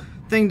whole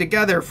thing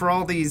together for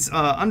all these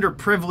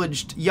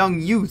underprivileged young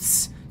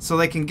youths, so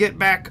they can get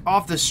back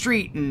off the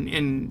street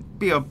and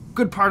be a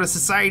good part of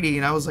society.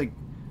 And I was like,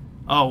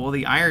 oh, well,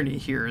 the irony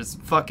here is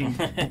fucking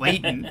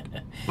blatant.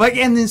 Like,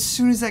 and as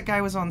soon as that guy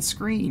was on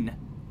screen,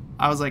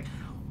 I was like,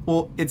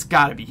 well, it's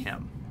got to be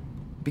him.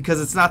 Because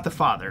it's not the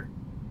father.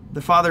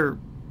 The father,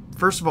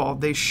 first of all,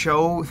 they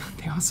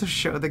also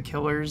show the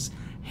killer's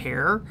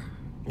hair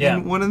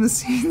in one of the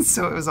scenes,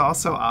 so it was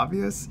also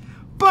obvious.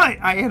 But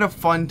I had a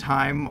fun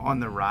time on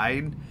the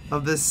ride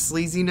of this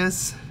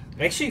sleaziness.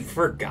 I actually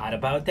forgot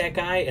about that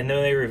guy, and then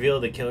when they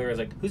revealed the killer, I was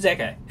like, who's that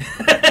guy?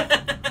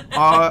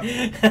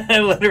 I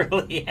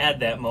literally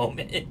had that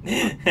moment.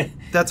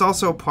 That's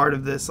also part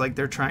of this, like,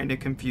 they're trying to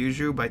confuse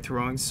you by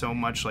throwing so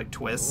much, like,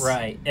 twists.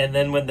 Right, and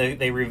then when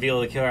they reveal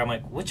the killer, I'm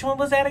like, which one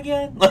was that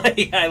again?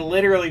 Like, I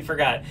literally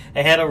forgot.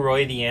 I had a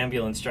Roy the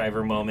Ambulance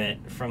Driver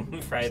moment from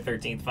Friday the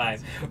 13th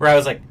 5, where I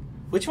was like,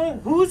 which one?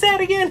 Who was that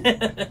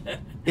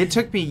again? It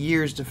took me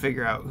years to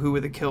figure out who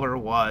the killer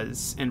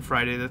was in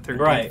Friday the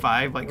 13th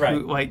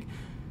 5.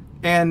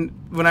 And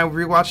when I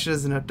rewatched it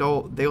as an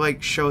adult, they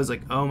like show as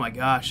like, oh my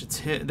gosh, it's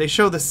him. They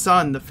show the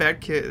son, the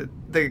fat kid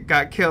that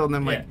got killed, and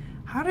I'm like,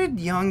 how did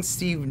young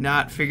Steve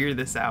not figure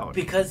this out?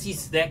 Because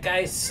that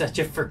guy's such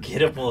a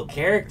forgettable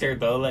character,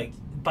 though. Like,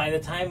 by the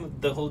time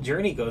the whole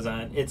journey goes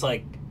on, it's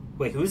like,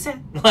 wait, who's that?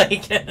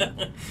 Like,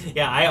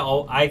 yeah,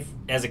 I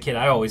as a kid,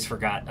 I always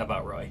forgot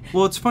about Roy.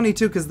 Well, it's funny,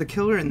 too, because the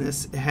killer in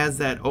this has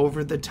that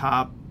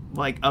over-the-top,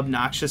 like,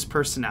 obnoxious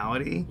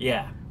personality.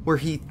 Yeah. Where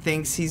he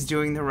thinks he's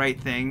doing the right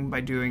thing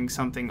by doing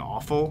something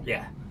awful.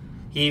 Yeah.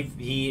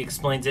 He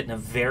explains it in a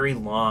very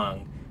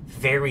long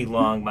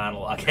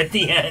monologue at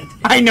the end.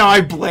 I know,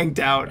 I blanked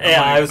out.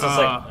 Yeah, I was just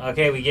like,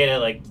 okay, we get it.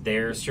 Like,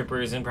 they're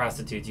strippers and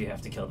prostitutes. You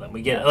have to kill them.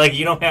 We get it. Like,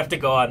 you don't have to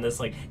go on this,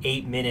 like,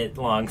 8-minute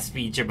long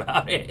speech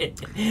about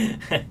it.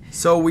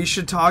 So we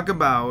should talk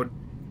about,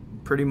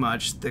 pretty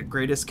much, the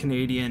greatest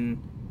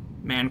Canadian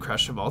man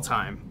crush of all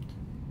time.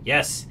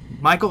 Yes.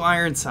 Michael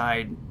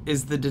Ironside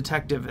is the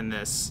detective in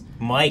this.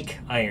 Mike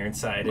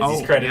Ironside, as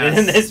he's credited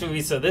in this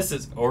movie. So this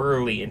is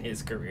early in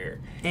his career.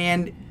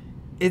 And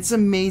it's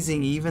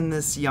amazing, even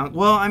this young...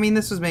 Well, I mean,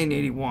 this was made in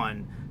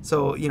 81.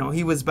 So, you know,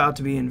 he was about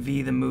to be in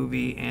V, the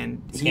movie,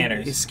 and...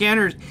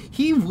 Scanners.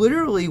 He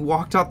literally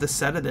walked off the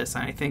set of this,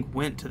 and I think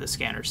went to the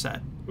Scanner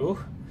set. Ooh.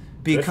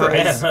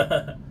 Because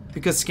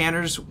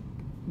Scanners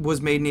was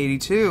made in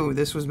 82.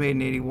 This was made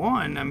in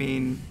 81. I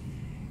mean,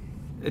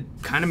 it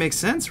kind of makes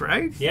sense,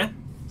 right? Yeah.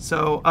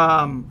 So,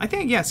 I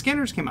think, yeah,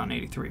 Scanners came out in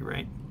 83,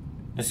 right?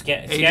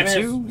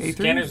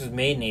 Scanners was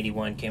made in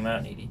 81, came out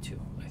in 82.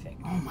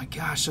 Oh my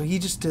gosh, so he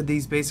just did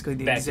these basically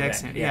the exact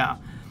same. Yeah.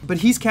 But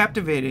he's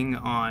captivating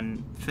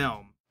on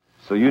film.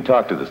 So you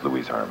talked to this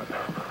Louise Harmon?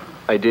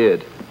 I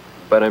did,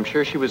 but I'm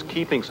sure she was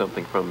keeping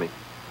something from me.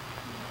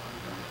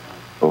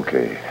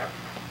 Okay.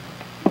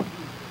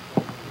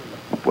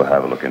 We'll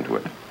have a look into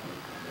it.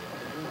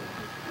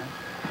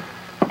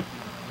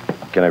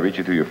 Can I reach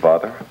you through your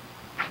father?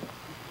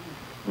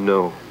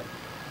 No.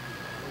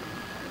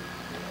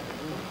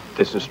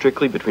 This is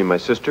strictly between my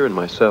sister and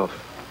myself.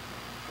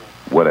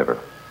 Whatever.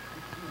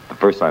 The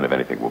first sign of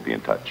anything, we'll be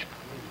in touch.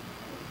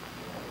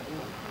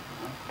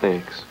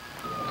 Thanks.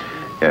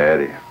 Yeah,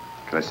 Eddie.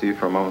 Can I see you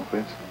for a moment,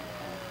 please?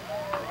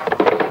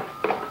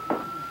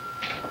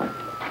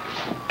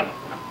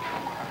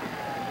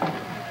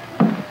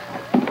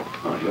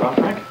 Oh, you off,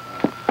 Frank?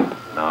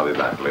 No, I'll be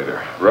back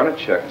later. Run a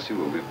check and see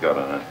what we've got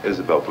on it.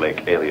 Isabel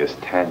Blake, alias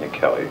Tanya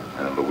Kelly,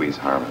 and Louise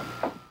Harmon.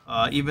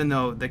 Even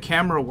though the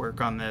camera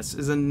work on this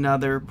is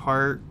another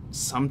part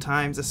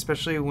sometimes,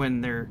 especially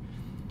when they're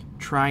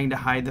trying to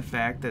hide the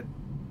fact that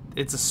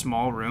it's a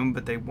small room,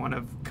 but they want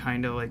to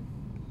kind of like,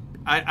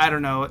 I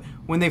don't know.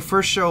 When they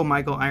first show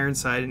Michael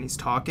Ironside and he's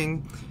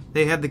talking,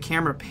 they have the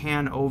camera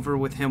pan over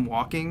with him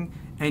walking,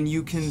 and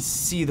you can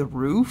see the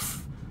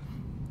roof,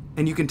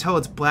 and you can tell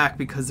it's black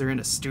because they're in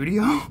a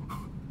studio.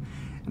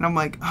 And I'm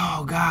like,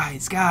 oh,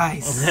 guys.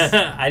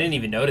 I didn't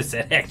even notice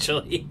that,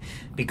 actually,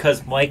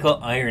 because Michael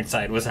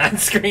Ironside was on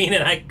screen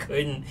and I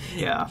couldn't.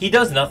 Yeah. He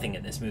does nothing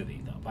in this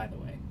movie, though, by the way.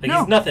 Like, no,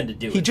 he's nothing to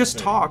do with He just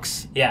movie.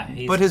 talks. Yeah.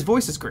 But his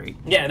voice is great.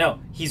 Yeah, no,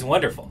 he's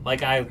wonderful.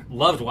 Like, I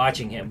loved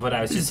watching him, but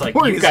I was just like,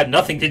 boring you've got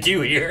nothing to do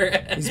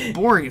here. He's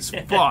boring as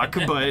fuck,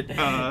 but...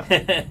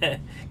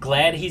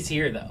 Glad he's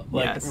here, though.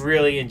 Like, Yes.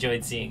 Really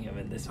enjoyed seeing him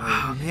in this movie.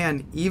 Oh,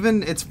 man.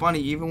 It's funny,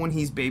 even when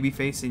he's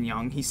babyface and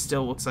young, he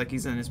still looks like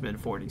he's in his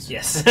mid-40s.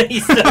 Yes, he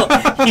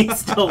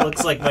still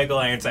looks like Michael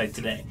Ironside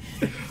today.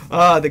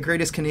 The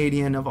greatest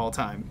Canadian of all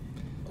time.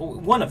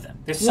 One of them.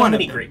 There's so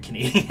many great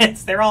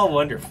Canadians. They're all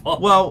wonderful.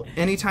 Well,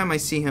 anytime I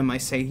see him, I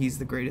say he's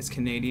the greatest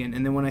Canadian,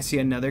 and then when I see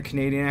another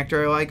Canadian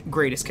actor I like,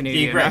 greatest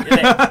Canadian.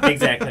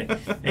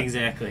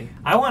 Exactly.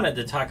 I wanted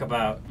to talk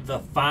about the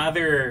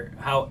father,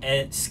 how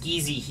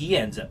skeezy he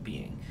ends up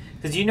being.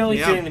 Because he's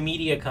doing the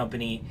media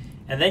company,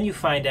 and then you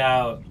find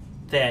out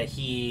that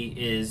he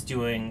is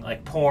doing,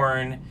 like,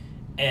 porn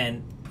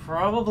and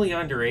probably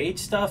underage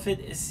stuff,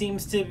 it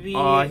seems to be.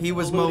 He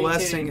was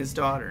molesting his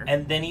daughter.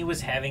 And then he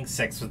was having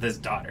sex with his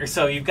daughter.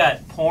 So you've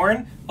got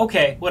porn.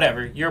 Okay,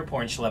 whatever. You're a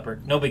porn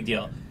schlepper. No big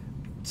deal.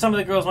 Some of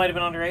the girls might have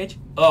been underage.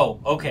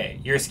 Oh, okay.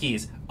 You're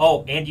skis.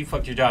 Oh, and you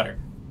fucked your daughter.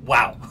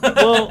 Wow.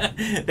 Well,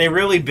 they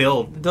really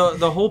build.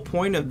 The whole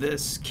point of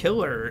this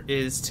killer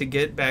is to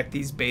get back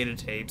these beta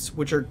tapes,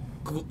 which are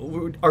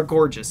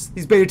gorgeous.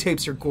 These beta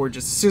tapes are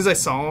gorgeous. As soon as I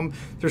saw them,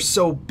 they're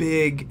so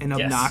big and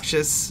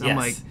obnoxious. Yes. I'm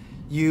like,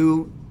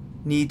 you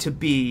need to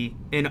be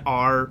in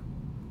our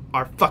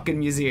fucking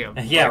museum.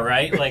 Yeah,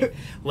 right? Like,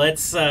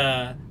 let's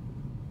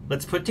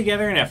put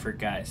together an effort,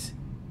 guys.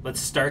 Let's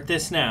start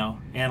this now,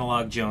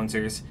 Analog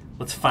Jonesers.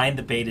 Let's find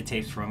the beta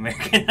tapes from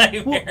American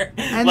Nightmare.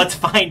 Well, let's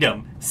find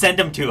them. Send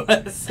them to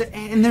us.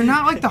 And they're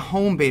not like the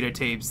home beta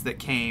tapes that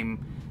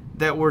came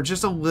that were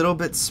just a little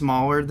bit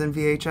smaller than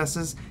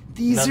VHSs.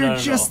 These are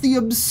just the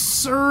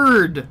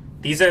absurd.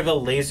 These are the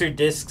laser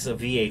discs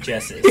of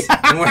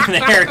VHSs. Where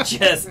they're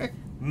just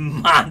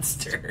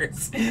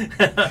monsters.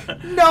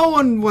 No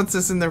one wants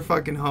this in their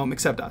fucking home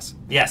except us.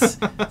 Yes.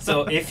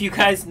 So if you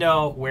guys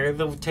know where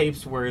the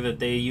tapes were that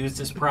they used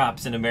as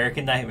props in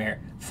American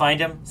Nightmare, find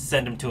them,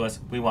 send them to us.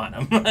 We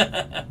want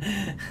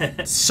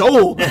them.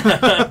 Sold.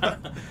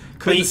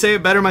 Couldn't say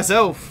it better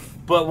myself.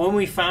 But when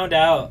we found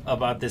out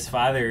about this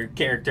father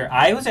character,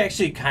 I was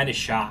actually kind of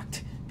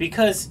shocked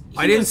because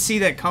I didn't see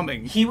that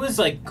coming. He was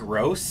like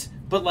gross,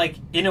 but like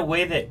in a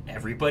way that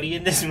everybody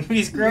in this movie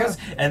is gross.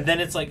 Yeah. And then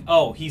it's like,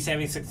 oh, he's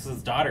having sex with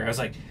his daughter. I was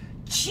like,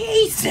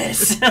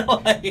 Jesus.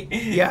 Like,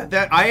 yeah,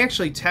 that I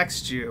actually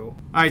text you.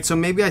 All right, so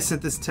maybe I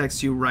sent this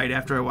text to you right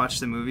after I watched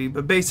the movie,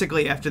 but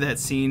basically after that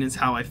scene is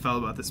how I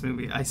felt about this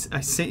movie. I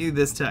sent you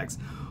this text.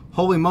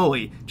 Holy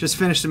moly, just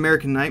finished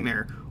American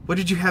Nightmare. What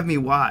did you have me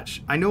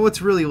watch? I know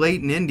it's really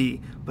late in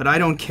Indy, but I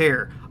don't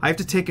care. I have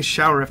to take a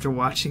shower after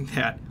watching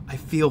that. I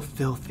feel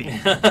filthy.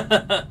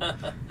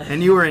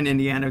 And you were in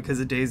Indiana because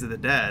of Days of the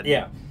Dead.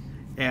 Yeah.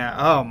 Yeah,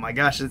 oh my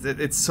gosh,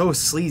 it's so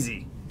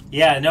sleazy.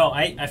 Yeah, no,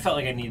 I felt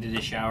like I needed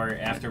a shower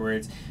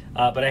afterwards.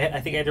 But I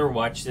think I had to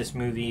watch this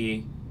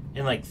movie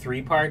in like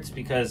 3 parts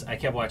because I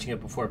kept watching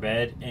it before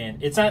bed.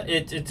 And it's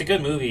a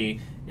good movie.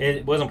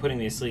 It wasn't putting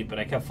me to sleep, but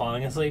I kept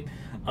falling asleep.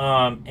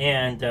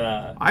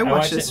 I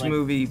watched this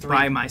movie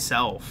by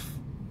myself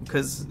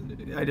because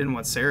I didn't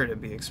want Sarah to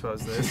be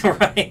exposed to this.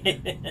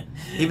 Right.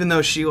 Even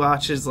though she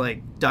watches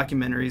like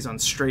documentaries on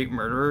straight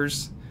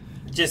murderers.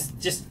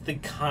 Just the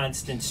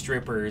constant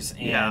strippers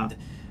and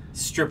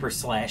stripper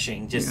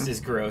slashing is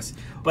gross.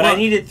 But I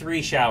needed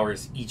 3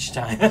 showers each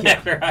time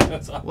after I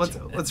was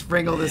watching Let's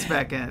wrangle this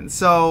back in.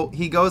 So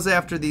he goes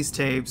after these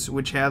tapes,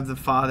 which have the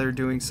father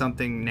doing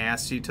something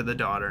nasty to the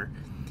daughter.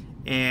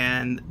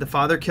 And the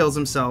father kills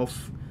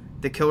himself.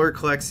 The killer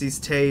collects these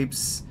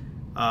tapes.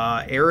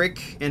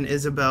 Eric and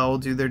Isabel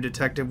do their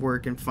detective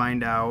work and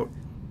find out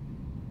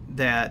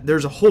that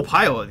there's a whole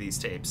pile of these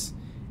tapes.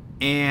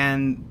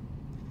 And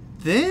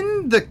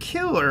then the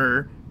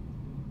killer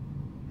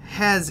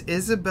has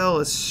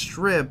Isabella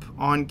strip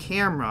on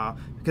camera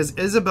because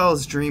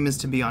Isabella's dream is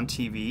to be on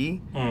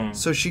TV.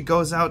 So she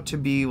goes out to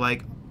be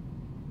like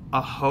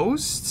a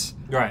host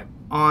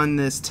on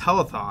this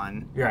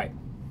telethon. Right.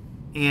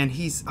 And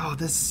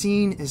this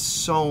scene is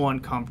so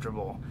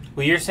uncomfortable.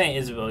 Well, you're saying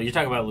Isabel. You're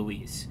talking about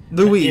Louise.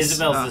 Louise.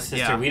 Isabel's the sister.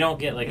 Yeah. We don't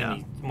get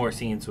any more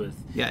scenes with.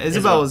 Yeah,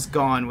 Isabel is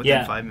gone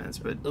within 5 minutes.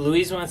 But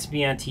Louise wants to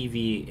be on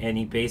TV, and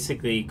he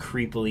basically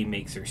creepily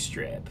makes her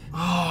strip.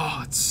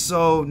 Oh, it's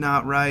so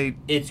not right.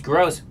 It's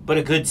gross, but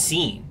a good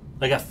scene,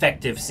 like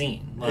effective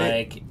scene.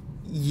 Like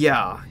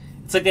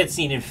it's like that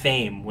scene in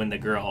Fame when the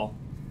girl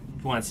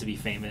wants to be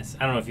famous.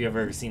 I don't know if you've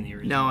ever seen the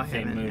original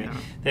Fame movie. Yeah.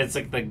 That's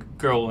like the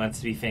girl wants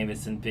to be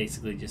famous and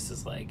basically just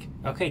is like,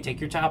 okay, take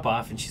your top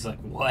off, and she's like,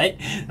 what?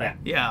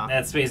 Yeah.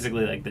 That's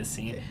basically like this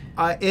scene.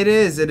 It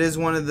is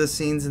one of the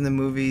scenes in the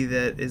movie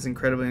that is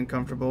incredibly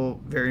uncomfortable,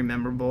 very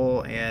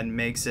memorable, and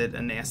makes it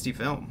a nasty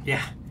film.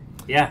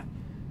 Yeah.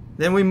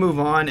 Then we move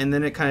on, and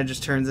then it kind of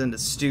just turns into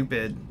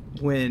stupid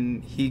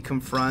when he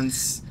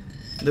confronts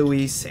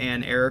Luis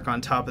and Eric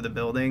on top of the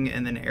building,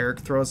 and then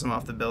Eric throws him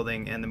off the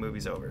building, and the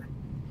movie's over.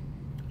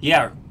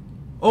 Yeah.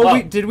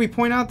 Oh, did we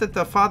point out that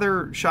the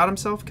father shot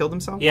himself, killed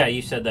himself? Yeah,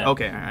 you said that.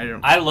 Okay,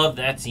 I love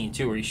that scene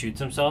too, where he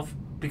shoots himself,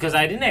 because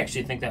I didn't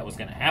actually think that was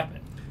going to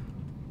happen.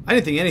 I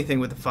didn't think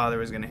anything with the father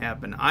was going to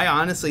happen. I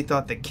honestly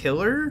thought the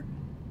killer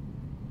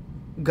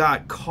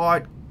got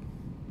caught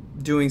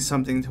doing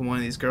something to one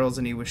of these girls,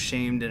 and he was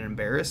shamed and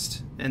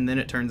embarrassed. And then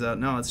it turns out,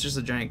 no, it's just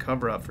a giant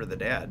cover up for the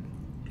dad.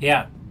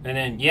 Yeah, and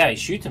then he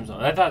shoots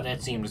himself. I thought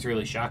that scene was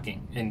really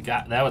shocking, and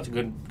that was a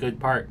good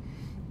part.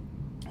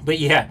 But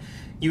yeah.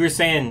 You were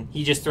saying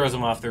he just throws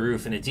him off the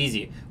roof and it's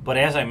easy. But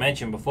as I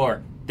mentioned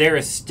before, there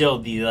is still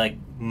the,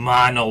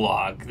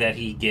 monologue that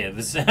he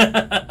gives.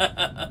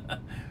 I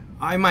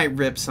might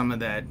rip some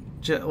of that,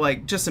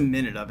 just a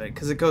minute of it,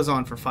 because it goes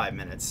on for 5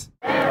 minutes.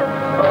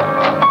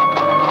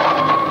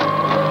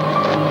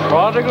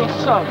 Prodigal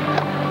son,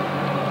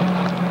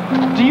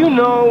 do you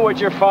know what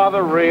your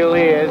father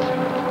really is?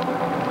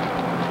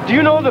 Do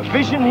you know the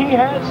vision he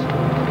has?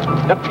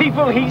 The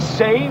people he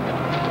saved?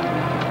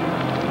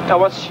 Now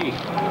what's she?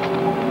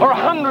 Or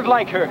 100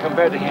 like her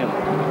compared to him.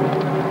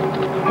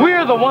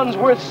 We're the ones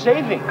worth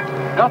saving,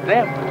 not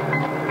them.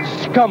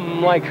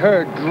 Scum like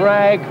her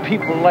drag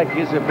people like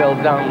Isabel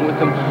down with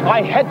them.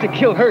 I had to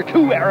kill her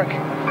too, Eric.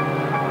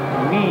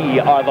 We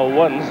are the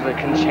ones that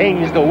can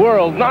change the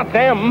world, not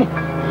them.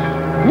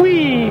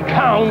 We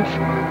count.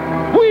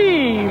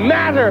 We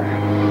matter.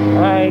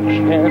 I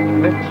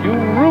can't let you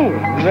ruin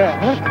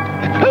that.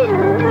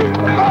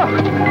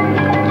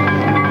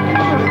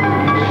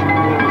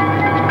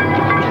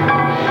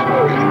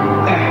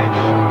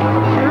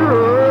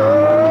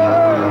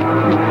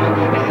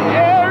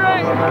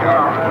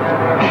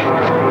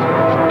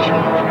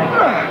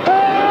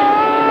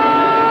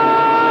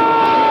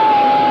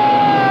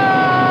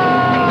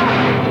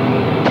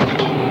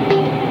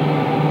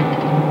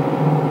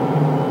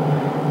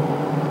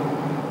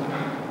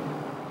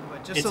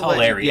 It's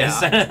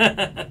hilarious.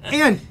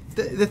 And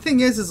the thing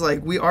is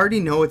we already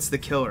know it's the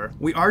killer.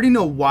 We already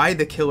know why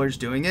the killer's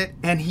doing it,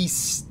 and he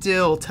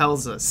still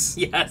tells us.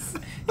 Yes.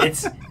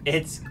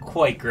 It's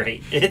quite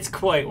great. It's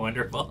quite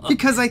wonderful.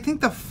 Because I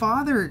think the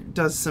father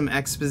does some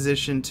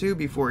exposition too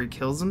before he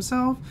kills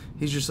himself.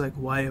 He's just like,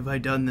 why have I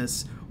done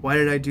this? Why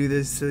did I do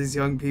this to these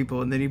young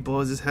people? And then he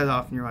blows his head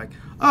off, and you're like,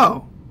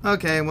 oh,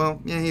 okay,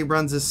 well, yeah, he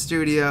runs a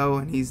studio,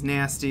 and he's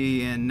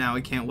nasty, and now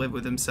he can't live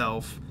with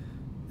himself.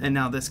 And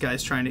now this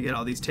guy's trying to get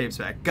all these tapes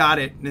back. Got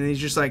it. And he's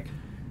just like,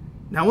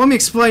 Now let me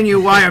explain to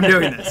you why I'm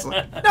doing this.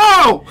 Like,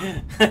 no!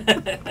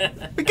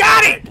 We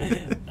got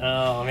it!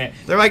 Oh, man.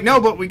 They're like,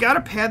 no, but we got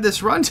to pad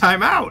this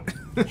runtime out.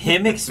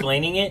 Him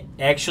explaining it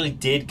actually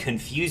did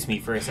confuse me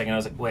for a second. I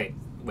was like, wait,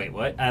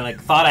 what? I like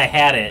thought I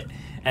had it,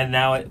 and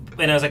now and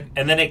I was like,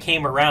 and then it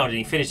came around and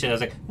he finished it. I was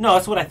like, no,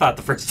 that's what I thought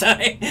the first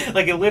time.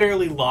 Like, it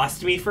literally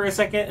lost me for a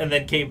second and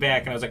then came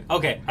back, and I was like,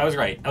 okay, I was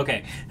right.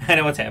 Okay, I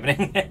know what's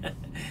happening.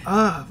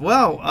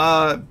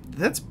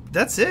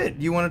 That's it.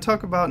 You want to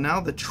talk about now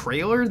the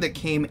trailer that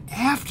came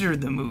after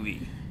the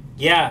movie?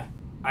 Yeah.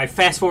 I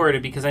fast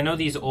forwarded because I know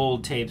these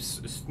old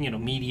tapes,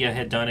 media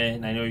had done it,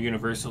 and I know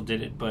Universal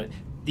did it, but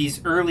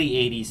these early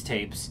 80s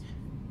tapes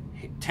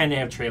tend to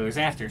have trailers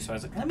after, so I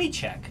was like, let me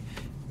check.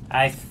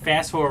 I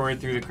fast forward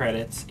through the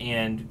credits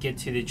and get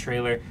to the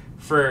trailer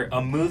for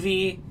a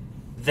movie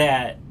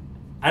that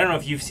I don't know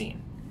if you've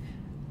seen.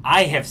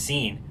 I have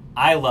seen,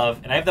 I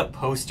love, and I have the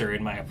poster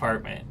in my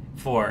apartment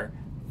for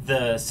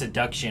The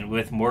Seduction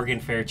with Morgan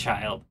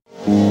Fairchild.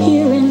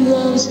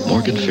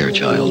 Morgan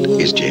Fairchild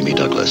is Jamie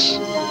Douglas,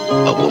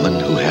 a woman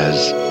who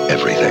has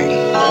everything.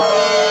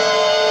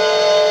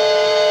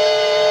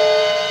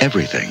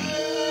 Everything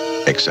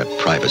except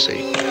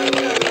privacy.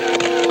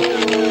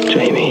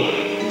 Jamie,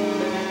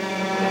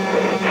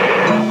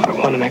 I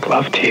want to make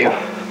love to you.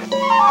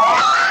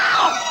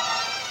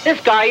 This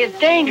guy is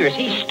dangerous.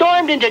 He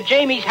stormed into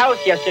Jamie's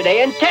house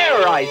yesterday and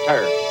terrorized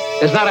her.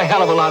 There's not a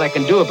hell of a lot I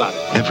can do about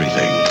it.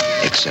 Everything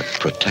except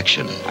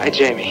protection. Hi,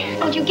 Jamie.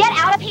 Would you get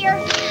out of here?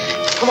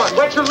 Come on,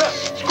 wet your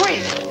lips.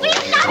 Squeeze. Leave me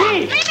alone!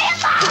 Leave me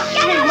alone!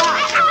 Get out of my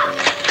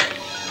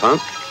house!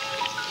 Punk?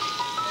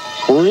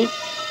 Horny?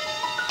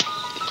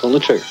 Pull the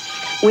trigger.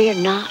 We are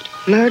not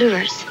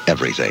murderers.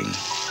 Everything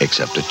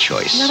except a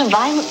choice. I'm not a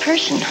violent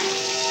person.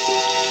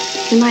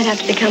 You might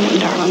have to become one,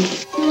 darling.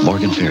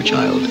 Morgan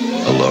Fairchild,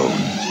 alone,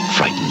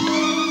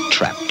 frightened,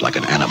 trapped like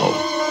an animal.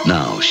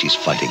 Now she's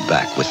fighting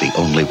back with the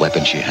only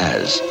weapon she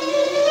has,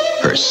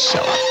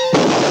 herself.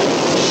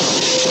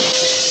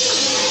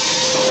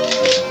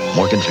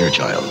 Morgan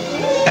Fairchild,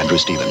 Andrew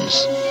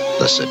Stevens,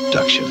 The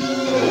Seduction.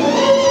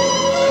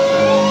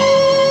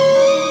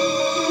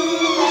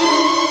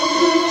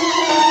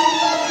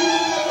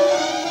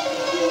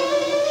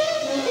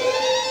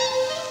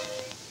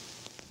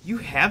 You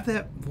have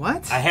that?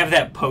 What? I have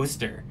that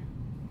poster.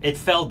 It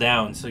fell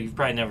down, so you've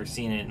probably never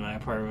seen it in my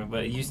apartment,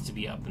 but it used to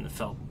be up and it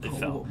fell.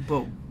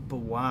 But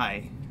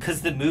why?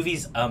 Because the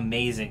movie's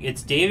amazing.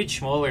 It's David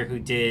Schmoller who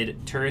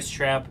did Tourist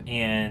Trap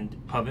and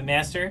Puppet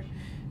Master,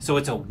 so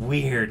it's a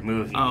weird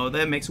movie. Oh,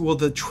 that makes... Well,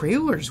 the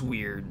trailer's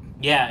weird.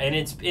 Yeah, and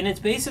it's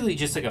basically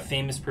just like a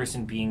famous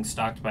person being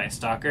stalked by a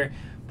stalker,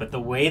 but the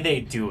way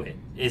they do it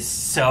is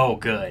so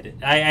good.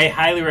 I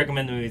highly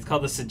recommend the movie. It's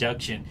called The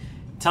Seduction.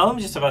 Tell them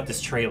just about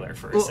this trailer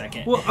for a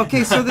second. Well,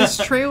 okay, so this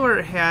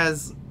trailer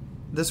has...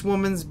 This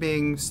woman's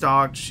being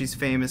stalked. She's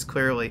famous,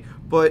 clearly.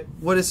 But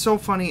what is so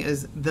funny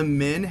is the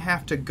men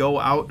have to go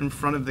out in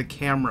front of the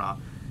camera.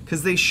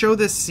 Because they show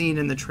this scene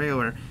in the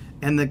trailer.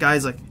 And the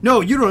guy's like, no,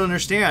 you don't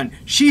understand.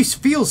 She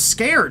feels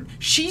scared.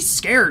 She's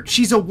scared.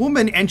 She's a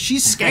woman and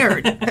she's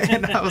scared.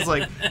 And I was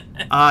like,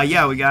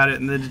 yeah, we got it.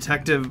 And the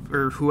detective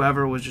or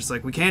whoever was just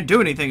like, we can't do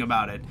anything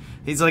about it.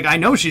 He's like, I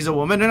know she's a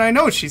woman and I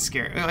know she's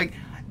scared. Like,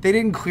 they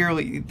didn't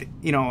clearly,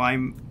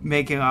 I'm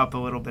making up a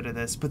little bit of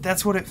this, but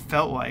that's what it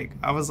felt like.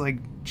 I was like,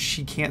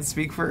 she can't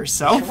speak for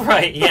herself?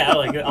 Right, yeah,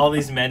 like all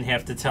these men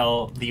have to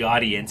tell the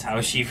audience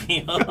how she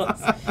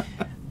feels.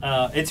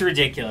 It's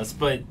ridiculous,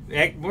 but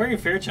Morgan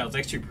Fairchild's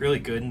actually really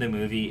good in the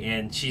movie,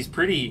 and she's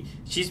pretty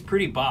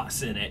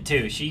boss in it,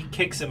 too. She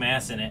kicks some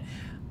ass in it.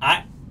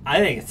 I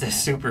think it's a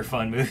super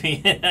fun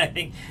movie. I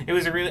think it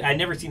was I'd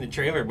never seen the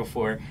trailer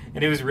before,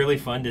 and it was really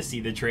fun to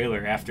see the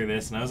trailer after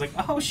this, and I was like,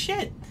 oh,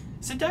 shit.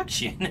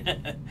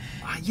 Seduction.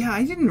 Yeah,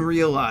 I didn't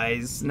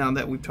realize, now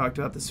that we've talked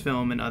about this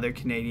film and other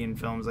Canadian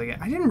films, like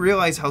I didn't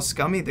realize how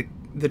scummy the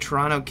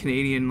Toronto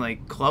Canadian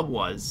club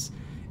was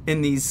in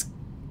these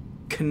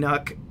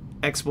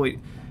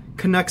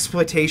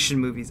Canuxploitation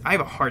movies. I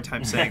have a hard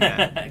time saying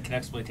that.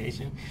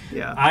 Canuxploitation?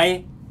 Yeah.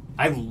 I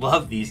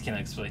love these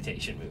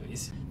Canuxploitation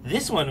movies.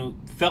 This one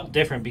felt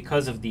different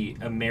because of the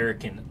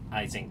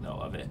Americanizing, though,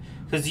 of it.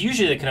 Because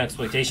usually the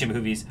Canuxploitation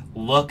movies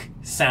look,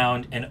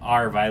 sound, and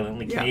are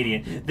violently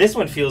Canadian. Yeah. This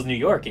one feels New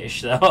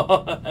York-ish,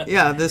 though.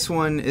 Yeah, this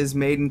one is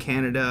made in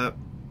Canada,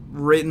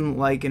 written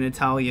like an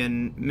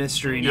Italian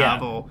mystery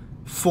novel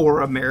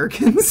for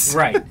Americans.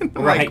 Right,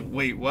 right.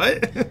 Wait,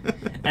 what?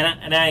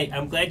 and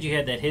I'm glad you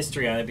had that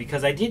history on it,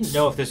 because I didn't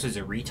know if this was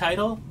a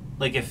retitle.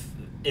 Like, if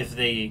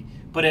they...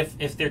 But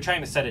if they're trying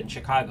to set it in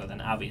Chicago,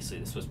 then obviously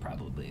this was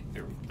probably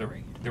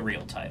the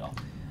real title.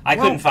 I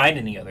couldn't find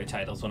any other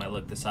titles when I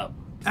looked this up.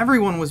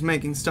 Everyone was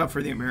making stuff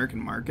for the American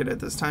market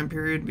at this time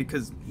period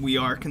because we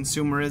are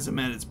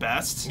consumerism at its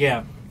best.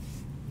 Yeah.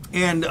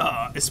 And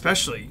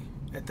especially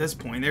at this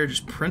point, they were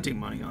just printing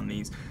money on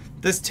these.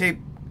 This tape,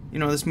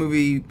 this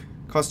movie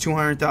cost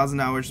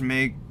 $200,000 to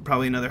make,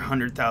 probably another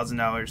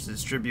 $100,000 to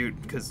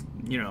distribute because,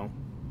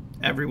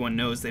 everyone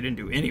knows they didn't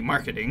do any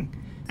marketing.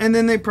 And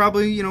then they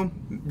probably,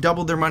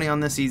 doubled their money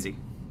on this easy.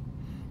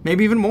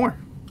 Maybe even more.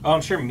 Oh,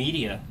 I'm sure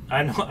media.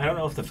 I don't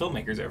know if the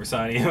filmmakers ever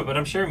saw any of it, but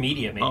I'm sure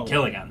media made a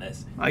killing on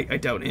this. I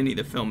doubt any of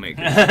the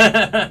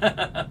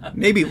filmmakers.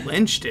 Maybe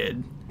Lynch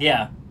did.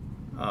 Yeah.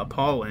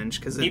 Paul Lynch,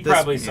 because he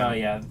probably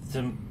saw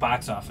some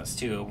box office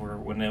too,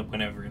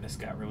 whenever this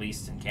got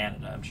released in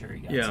Canada. I'm sure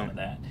he got some of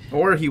that.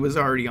 Or he was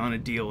already on a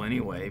deal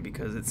anyway,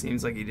 because it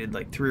seems like he did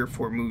like 3 or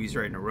 4 movies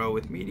right in a row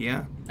with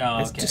media.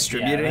 Oh, okay.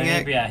 Distributing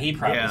it. Yeah, he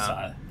probably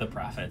saw the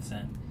profits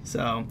then.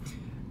 So,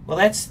 well,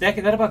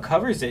 that about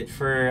covers it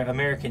for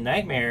American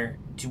Nightmare.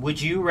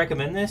 Would you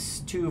recommend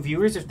this to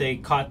viewers if they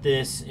caught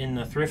this in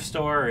the thrift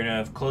store or in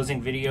a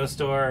closing video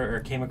store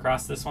or came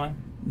across this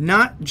one?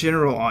 Not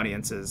general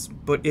audiences,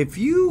 but if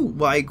you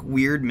like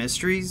weird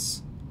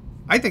mysteries,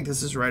 I think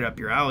this is right up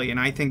your alley, and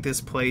I think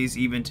this plays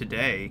even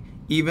today,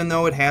 even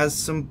though it has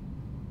some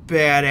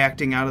bad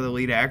acting out of the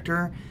lead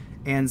actor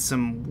and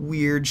some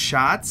weird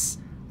shots.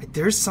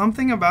 There's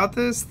something about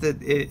this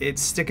that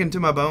it's sticking to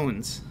my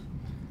bones.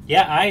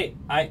 Yeah,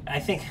 I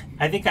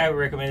think I would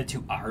recommend it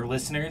to our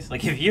listeners.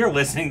 Like, if you're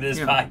listening to this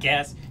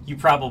podcast, you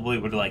probably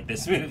would like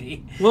this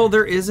movie. Well,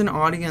 there is an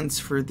audience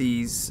for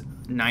these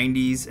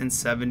 90s and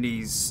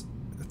 70s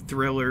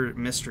thriller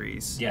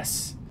mysteries.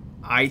 Yes.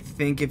 I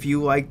think if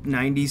you like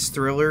 90s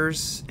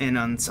thrillers and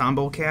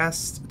ensemble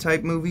cast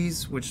type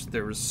movies, which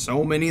there was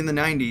so many in the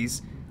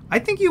 90s, I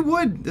think you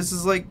would. This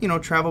is like,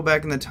 travel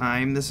back in the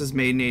time. This is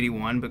made in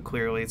 81, but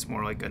clearly it's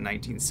more like a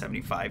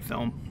 1975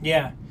 film.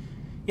 Yeah.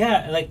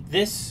 Yeah, like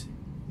this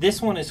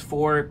one is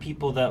for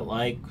people that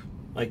like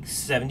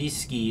 70s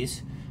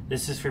skis.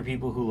 This is for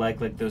people who like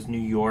those New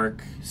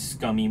York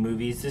scummy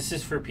movies. This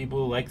is for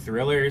people who like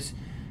thrillers.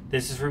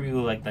 This is for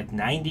people who like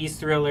 90s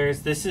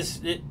thrillers.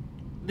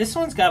 This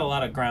one's got a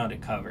lot of ground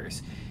it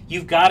covers.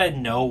 You've got to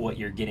know what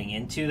you're getting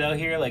into though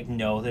here. Like,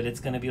 know that it's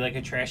going to be like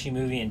a trashy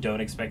movie and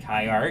don't expect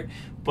high art.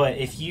 But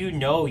if you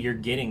know you're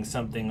getting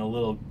something a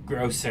little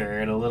grosser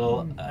and a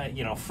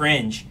little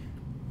fringe,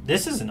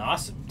 this is an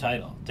awesome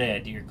title to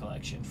add to your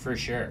collection for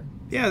sure.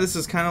 Yeah, this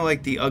is kind of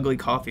like the ugly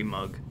coffee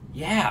mug.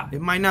 Yeah.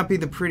 It might not be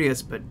the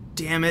prettiest, but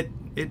damn it,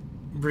 it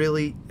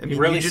really... it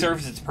really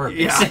serves its purpose.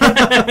 Yeah.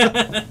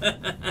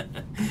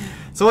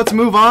 So let's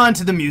move on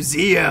to the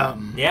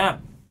museum. Yeah.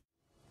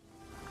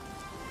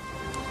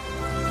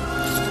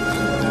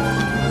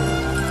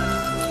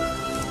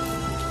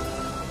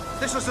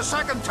 This is the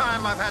second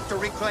time I've had to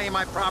reclaim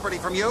my property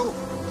from you.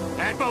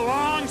 It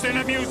belongs in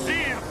a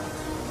museum.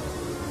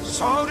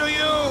 So do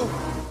you.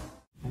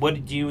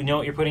 What do you know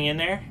what you're putting in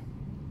there?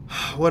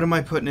 What am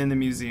I putting in the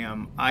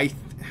museum? I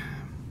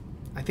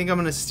think I'm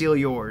going to steal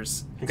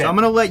yours. Okay. So I'm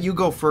going to let you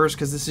go first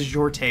because this is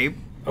your tape.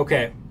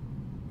 Okay.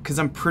 Because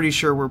I'm pretty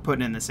sure we're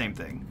putting in the same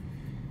thing.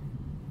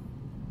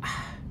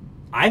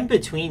 I'm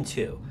between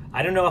two.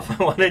 I don't know if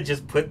I want to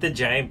just put the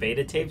giant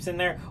beta tapes in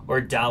there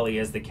or Dolly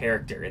as the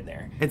character in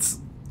there.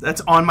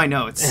 That's on my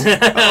notes.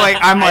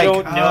 I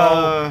don't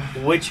know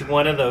which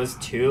one of those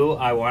two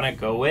I want to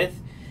go with.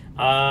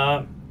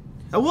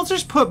 We'll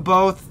just put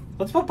both.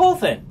 Let's put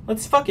both in.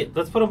 Fuck it.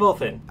 Let's put them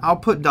both in. I'll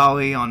put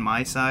Dolly on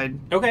my side.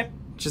 Okay.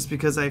 Just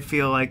because I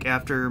feel like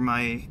after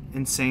my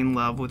insane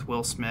love with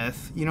Will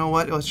Smith, you know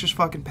what? Let's just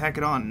fucking pack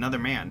it on. Another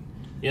man.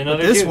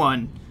 Another this dude.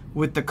 one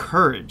with the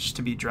courage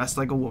to be dressed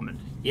like a woman.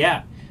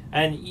 Yeah.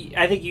 And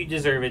I think you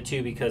deserve it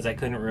too because I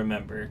couldn't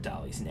remember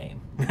Dolly's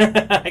name.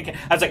 I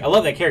was like, I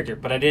love that character,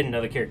 but I didn't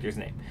know the character's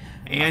name.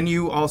 And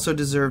you also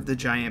deserve the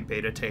giant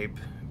beta tape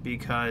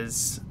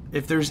because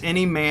if there's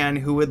any man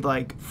who would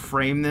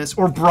frame this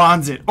or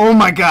bronze it, oh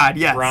my god,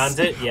 yes, bronze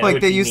it, yeah,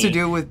 like they used to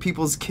do with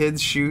people's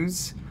kids'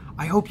 shoes.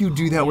 I hope you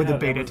do that with a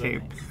beta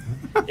tape.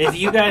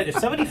 If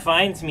somebody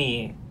finds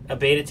me a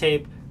beta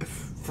tape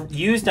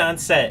used on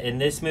set in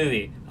this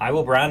movie, I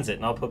will bronze it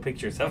and I'll put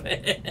pictures of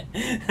it.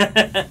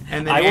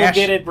 And then I will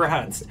get it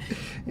bronzed.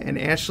 And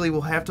Ashley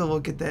will have to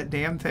look at that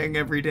damn thing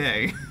every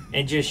day.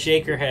 And just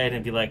shake her head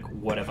and be like,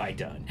 what have I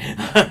done?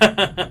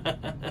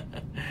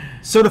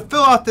 So to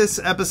fill out this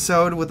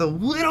episode with a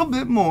little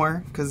bit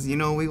more, because, we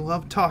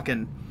love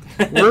talking,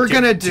 we're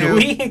going to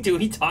do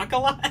we talk a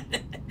lot?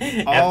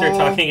 After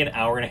talking an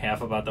hour and a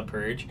half about The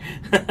Purge?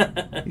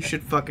 You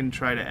should fucking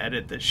try to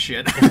edit this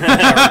shit.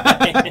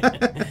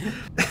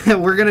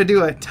 We're going to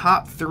do a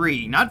top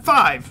 3, not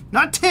 5,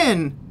 not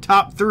 10,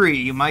 top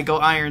 3 Michael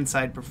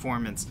Ironside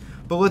performance.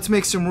 But let's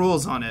make some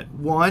rules on it.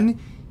 1,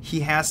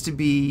 he has to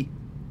be,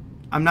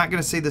 I'm not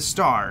going to say the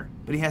star,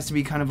 but he has to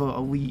be kind of a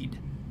lead.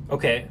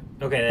 Okay.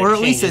 Or at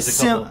least a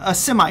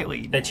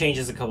semi-lead. That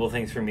changes a couple of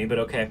things for me, but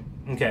okay.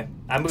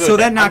 So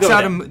that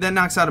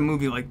knocks out a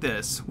movie like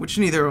this, which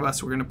neither of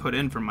us were going to put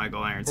in for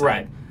Michael Ironside.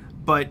 Right.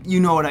 But you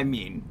know what I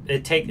mean.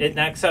 It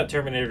knocks out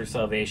Terminator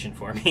Salvation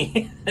for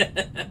me.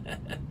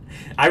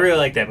 I really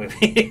like that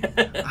movie.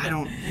 I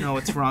don't know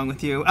what's wrong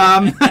with you.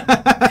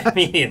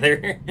 Me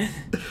neither.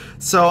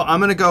 So I'm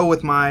going to go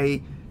with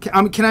my...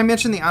 Can I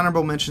mention the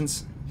honorable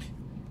mentions?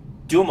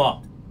 Do them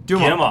all. Get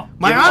them all.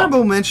 My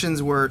honorable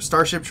mentions were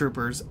Starship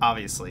Troopers,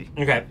 obviously.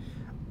 Okay.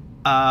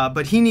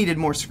 But he needed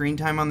more screen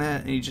time on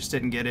that, and he just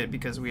didn't get it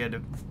because we had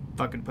to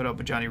fucking put up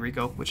with Johnny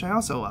Rico, which I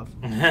also love.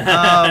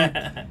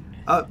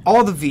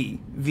 All the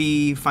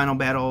V Final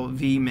Battle,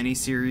 V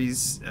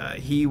miniseries.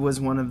 He was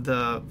one of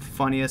the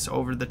funniest,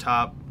 over the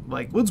top,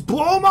 like, let's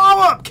blow them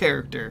all up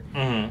character.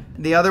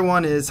 Mm-hmm. The other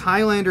one is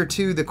Highlander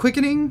 2: The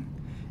Quickening,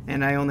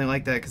 and I only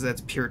like that because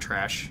that's pure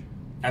trash.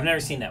 I've never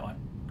seen that one.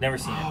 Never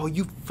seen it. Oh,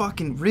 you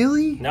fucking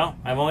really? No,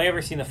 I've only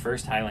ever seen the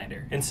first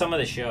Highlander and some of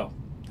the show.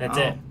 That's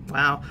it.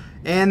 Wow.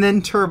 And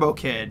then Turbo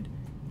Kid.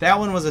 That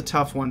one was a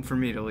tough one for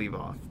me to leave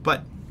off.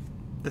 But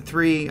the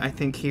three, I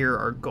think, here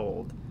are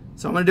gold.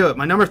 So I'm going to do it.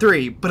 My number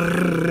 3,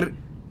 The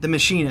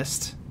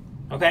Machinist.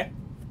 Okay.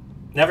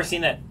 Never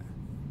seen that.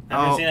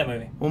 Never seen that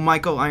movie. Well,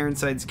 Michael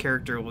Ironside's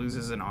character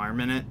loses an arm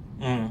in it.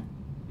 Mm.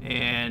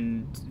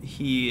 And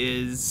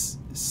he is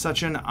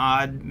such an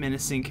odd,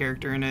 menacing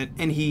character in it.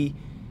 And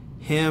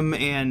him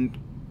and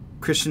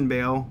Christian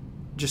Bale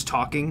just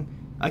talking,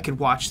 I could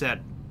watch that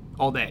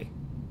all day.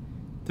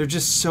 They're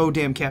just so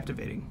damn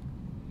captivating.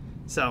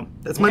 So,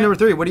 that's my number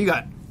 3. What do you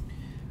got?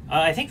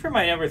 I think for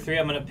my number 3,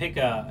 I'm going to pick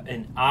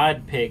an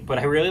odd pick, but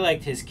I really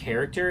liked his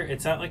character.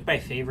 It's not like my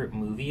favorite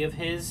movie of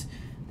his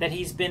that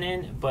he's been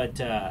in,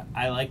 but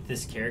I liked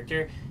this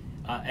character.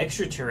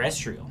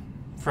 Extraterrestrial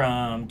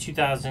from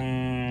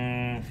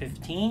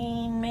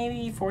 2015,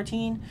 maybe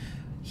 14.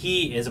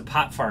 He is a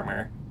pot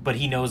farmer, but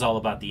he knows all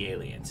about the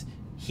aliens.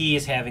 He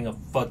is having a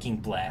fucking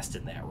blast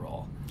in that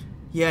role.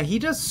 Yeah, he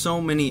does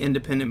so many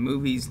independent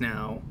movies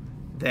now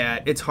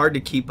that it's hard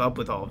to keep up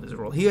with all of his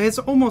roles. He has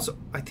almost,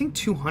 I think,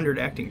 200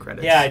 acting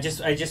credits. Yeah, I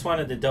just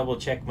wanted to double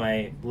check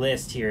my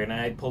list here, and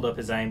I pulled up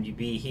his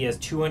IMDb. He has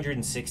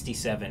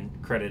 267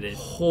 credited.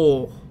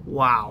 Oh,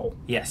 wow.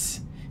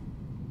 Yes.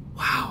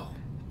 Wow.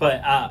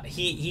 But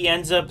he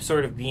ends up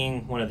sort of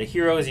being one of the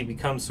heroes. He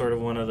becomes sort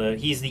of one of the...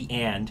 He's the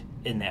and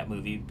in that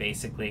movie,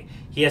 basically.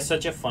 He has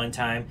such a fun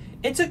time.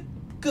 It's a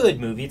good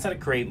movie. It's not a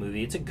great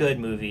movie. It's a good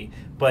movie.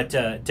 But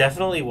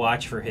definitely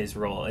watch for his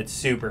role. It's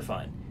super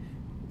fun.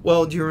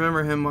 Well, do you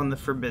remember him on The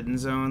Forbidden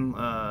Zone,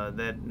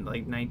 that,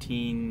 like,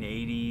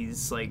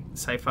 1980s, like,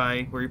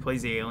 sci-fi, where he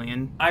plays the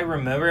alien? I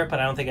remember it, but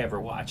I don't think I ever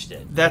watched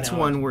it. That's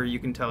one where you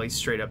can tell he's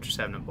straight up just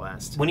having a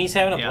blast. When he's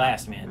having a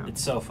blast, man,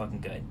 it's so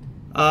fucking good.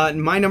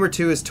 My number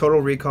 2 is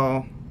Total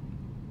Recall.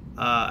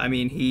 I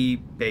mean, he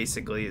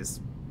basically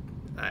is...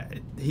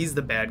 he's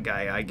the bad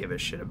guy I give a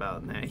shit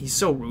about, man. He's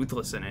so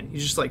ruthless in it. He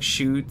just, like,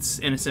 shoots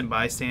innocent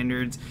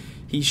bystanders.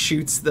 He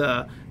shoots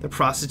the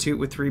prostitute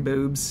with 3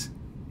 boobs.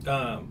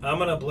 I'm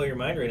gonna blow your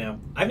mind right now.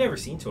 I've never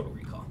seen Total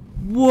Recall.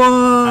 What?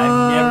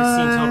 I've never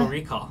seen Total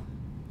Recall.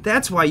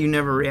 That's why you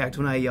never react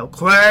when I yell,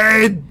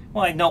 Quaid!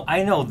 Well,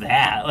 I know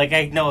that. Like,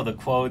 I know the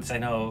quotes. I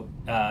know,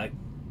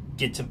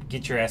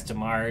 get your ass to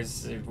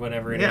Mars, or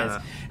whatever it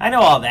is. I know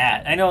all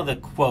that. I know the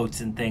quotes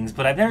and things,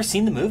 but I've never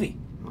seen the movie.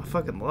 I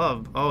fucking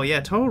love. Oh, yeah,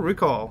 Total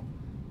Recall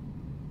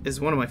is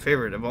one of my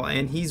favorite of all,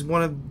 and he's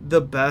one of the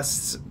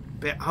best.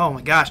 Oh,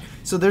 my gosh.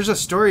 So there's a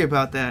story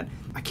about that.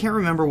 I can't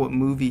remember what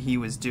movie he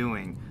was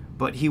doing,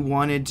 but he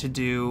wanted to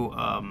do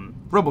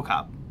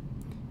RoboCop.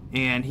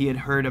 And he had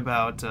heard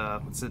about,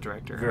 what's the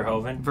director?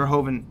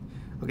 Verhoeven.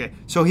 Okay,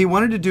 so he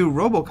wanted to do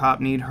RoboCop,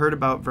 and he'd heard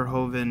about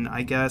Verhoeven,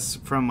 I guess,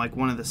 from, like,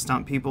 one of the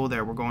stunt people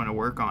that were going to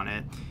work on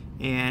it.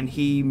 And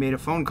he made a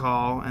phone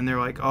call, and they're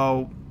like,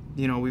 oh,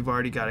 you know, we've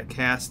already got it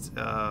cast.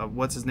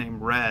 What's his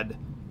name? Red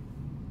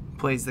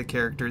plays the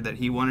character that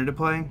he wanted to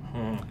play.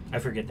 I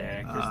forget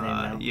that actor's name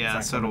now. Yeah,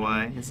 so do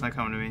I. It's not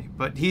coming to me.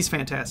 But he's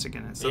fantastic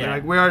in it. So they're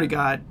like, we already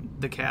got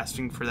the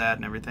casting for that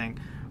and everything.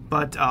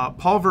 But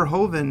Paul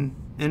Verhoeven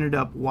ended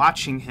up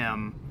watching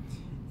him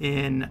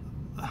in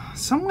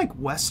some, like,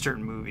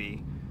 Western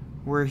movie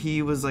where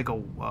he was, like,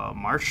 a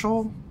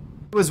marshal.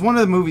 It was one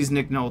of the movies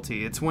Nick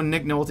Nolte. It's when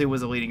Nick Nolte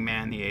was a leading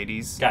man in the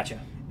 80s.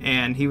 Gotcha.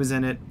 And he was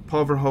in it.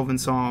 Paul Verhoeven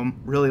saw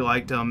him, really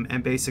liked him,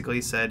 and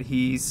basically said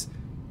he's...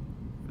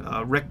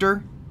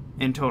 Richter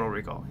in Total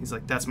Recall. He's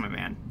like, that's my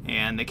man.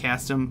 And they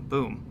cast him.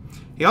 Boom.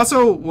 He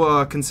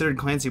also considered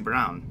Clancy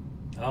Brown.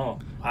 Oh,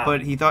 wow.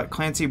 But he thought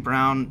Clancy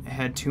Brown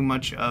had too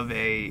much of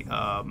a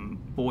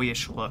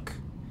boyish look.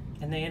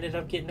 And they ended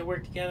up getting to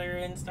work together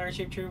in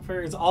Starship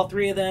Troopers, all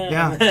 3 of them.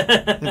 Yeah,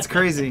 it's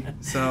crazy.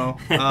 So,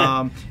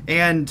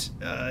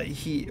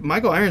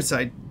 Michael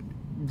Ironside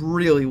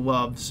really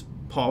loves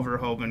Paul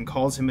Verhoeven,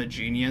 calls him a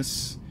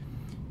genius,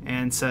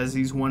 and says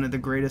he's one of the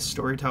greatest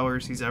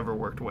storytellers he's ever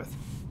worked with.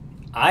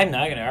 I'm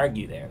not going to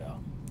argue there, though.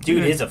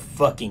 Dude is a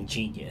fucking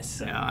genius.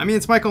 So. Yeah, I mean,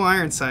 it's Michael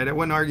Ironside. I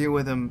wouldn't argue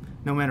with him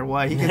no matter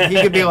what. He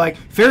could be like,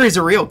 Fairy's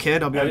a real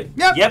kid. I'll be like,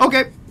 yep,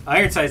 okay.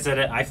 Ironside said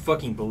it. I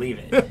fucking believe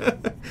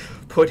it.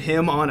 Put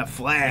him on a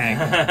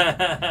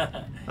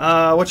flag.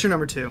 What's your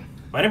number 2?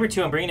 My number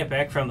 2, I'm bringing it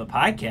back from the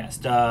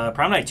podcast.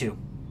 Prom Night 2.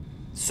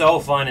 So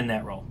fun in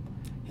that role.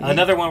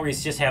 Another one where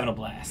he's just having a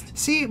blast.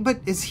 See,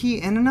 but is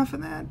he in enough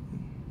of that?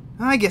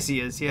 I guess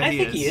he is. Yeah, I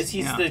think he is.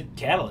 He's the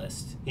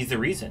catalyst. He's the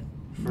reason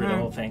for the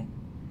whole thing.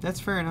 That's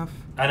fair enough.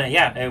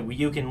 And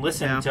you can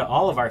listen to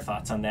all of our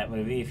thoughts on that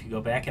movie if you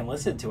go back and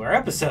listen to our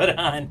episode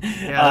on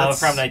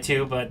Prom Night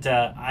 2. But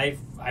I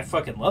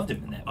fucking loved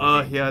him in that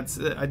movie.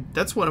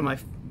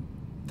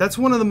 That's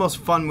one of the most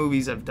fun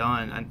movies I've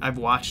done. I've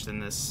watched in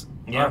this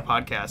our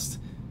podcast.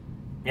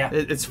 Yeah,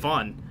 it's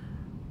fun.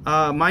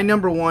 My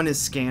number one is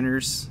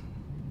Scanners.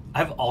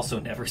 I've also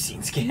never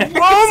seen Scanners.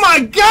 Oh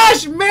my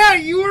gosh,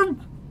 Matt, you were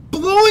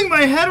blowing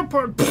my head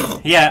apart.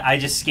 Yeah, I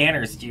just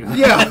Scanners you.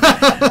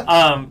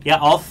 Yeah. Yeah,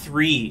 all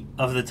three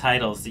of the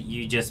titles that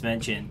you just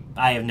mentioned,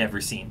 I have never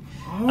seen.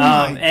 Oh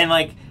my. And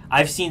like,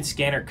 I've seen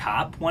Scanner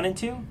Cop 1 and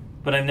 2,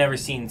 but I've never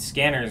seen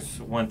Scanners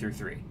 1 through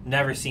 3.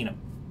 Never seen them.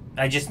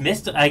 I just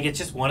missed it. Like, it's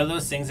just one of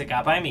those things that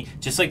got by me.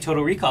 Just like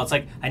Total Recall. It's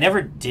like, I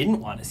never didn't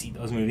want to see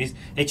those movies.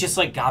 It just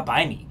like got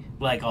by me,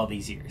 like, all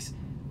these years.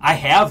 I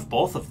have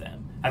both of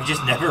them. I've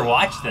just never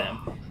watched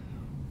them.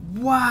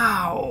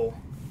 Wow.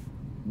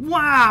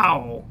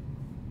 Wow.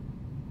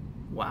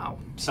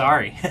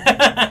 Sorry.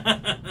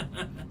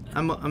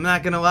 I'm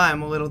not gonna lie,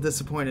 I'm a little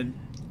disappointed.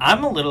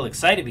 I'm a little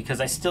excited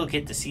because I still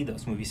get to see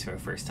those movies for the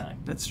first time.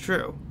 That's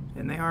true.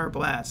 And they are a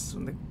blast.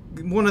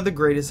 One of the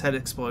greatest head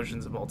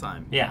explosions of all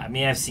time. Yeah, I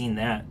mean, I've seen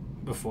that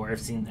before. I've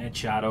seen that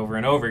shot over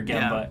and over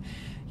again. Yeah. But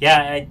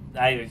yeah,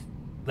 I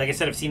like I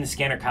said, I've seen the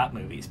Scanner Cop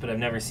movies, but I've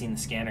never seen the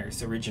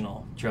Scanners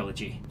original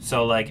trilogy.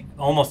 So like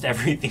almost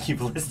everything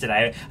you've listed,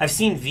 I've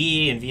seen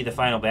V and V the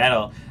Final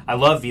Battle. I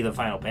love V the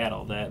Final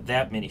Battle.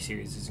 That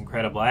miniseries is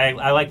incredible.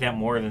 I like that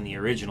more than the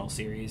original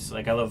series.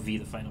 Like I love V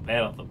the Final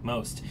Battle the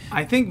most.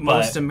 I think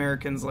most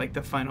Americans like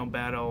the Final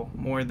Battle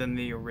more than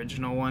the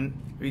original one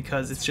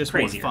because it's just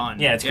crazier. More fun.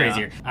 Yeah, it's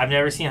crazier. I've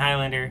never seen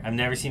Highlander. I've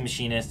never seen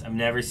Machinist. I've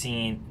never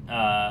seen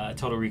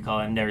Total Recall.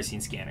 I've never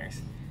seen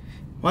Scanners.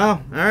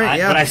 Well, all right,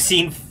 yeah. But I've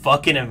seen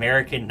fucking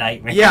American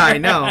Nightmare. Yeah, I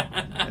know.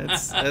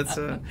 That's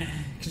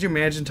could you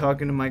imagine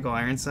talking to Michael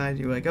Ironside?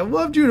 You're like, I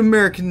loved you in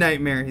American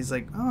Nightmare. He's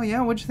like, oh yeah,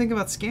 what'd you think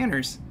about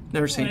Scanners?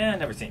 Never seen it. Yeah,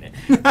 never seen it.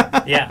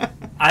 Yeah,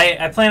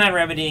 I plan on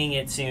remedying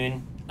it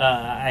soon.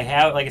 I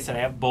have, like I said, I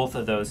have both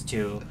of those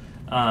too,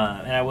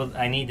 and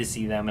I need to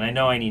see them, and I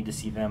know I need to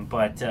see them,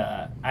 but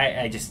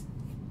I just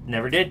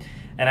never did,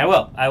 and I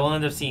will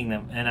end up seeing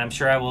them, and I'm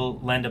sure I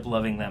will end up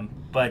loving them.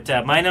 But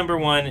my number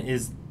one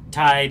is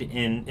tied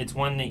in. It's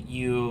one that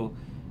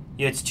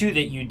it's two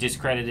that you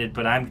discredited,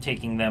 but I'm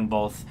taking them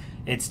both.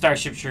 It's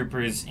Starship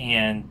Troopers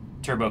and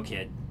Turbo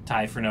Kid,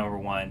 tied for number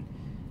one,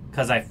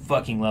 because I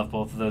fucking love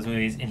both of those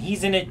movies, and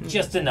he's in it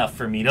just enough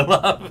for me to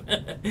love.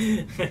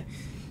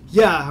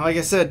 Yeah, like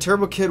I said,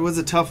 Turbo Kid was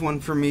a tough one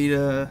for me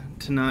to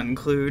not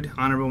include.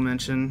 Honorable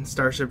mention,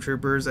 Starship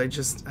Troopers. I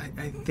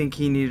think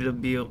he needed to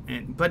be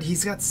in, but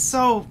he's got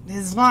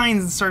his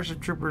lines in Starship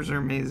Troopers are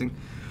amazing.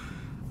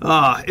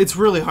 It's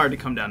really hard to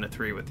come down to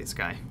three with this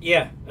guy.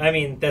 Yeah, I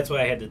mean that's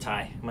why I had to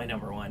tie my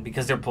number one,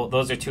 because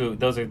those are two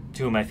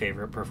of my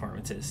favorite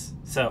performances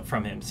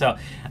from him. So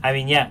I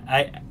mean,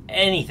 yeah,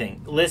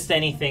 list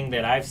anything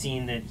that I've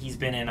seen that he's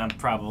been in, I'd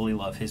probably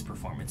love his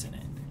performance in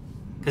it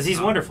because he's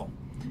wonderful.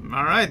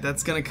 All right,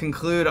 that's going to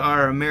conclude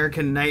our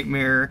American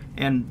Nightmare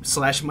and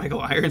 / Michael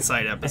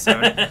Ironside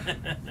episode.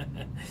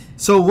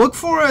 So look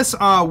for us.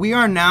 We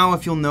are now,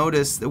 if you'll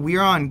notice, that we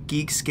are on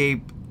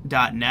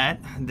Geekscape.net,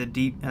 the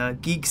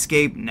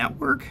Geekscape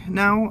network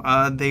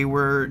now.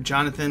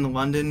 Jonathan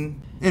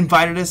London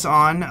invited us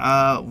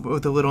on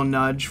with a little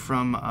nudge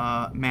from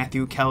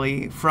Matthew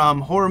Kelly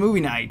from Horror Movie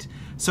Night.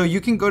 So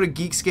you can go to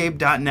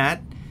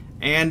Geekscape.net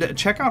and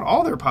check out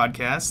all their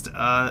podcasts.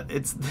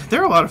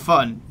 They're a lot of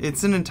fun.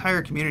 It's an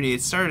entire community.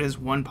 It started as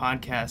one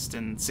podcast,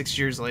 and 6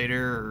 years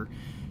later, or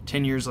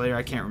 10 years later,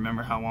 I can't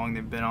remember how long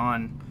they've been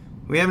on.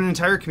 We have an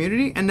entire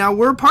community, and now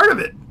we're a part of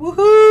it.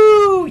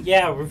 Woohoo!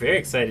 Yeah, we're very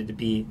excited to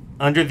be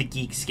under the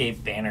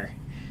Geekscape banner.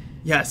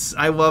 Yes,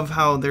 I love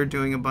how they're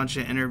doing a bunch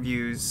of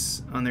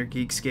interviews on their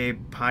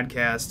Geekscape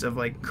podcast of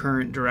like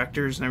current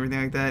directors and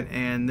everything like that,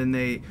 and then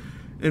they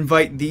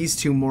invite these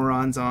two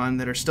morons on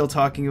that are still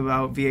talking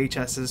about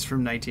VHSs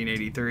from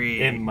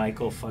 1983. And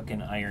Michael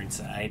fucking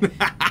Ironside.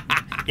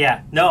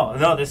 Yeah, no,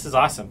 this is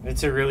awesome.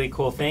 It's a really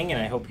cool thing,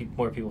 and I hope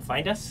more people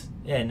find us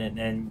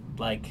and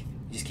like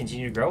just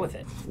continue to grow with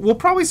it. We'll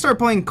probably start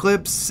playing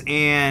clips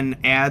and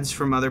ads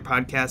from other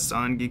podcasts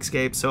on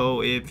Geekscape,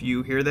 so if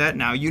you hear that,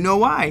 now you know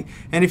why.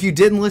 And if you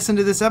didn't listen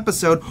to this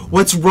episode,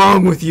 what's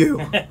wrong with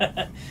you?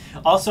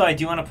 Also, I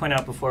do want to point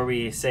out before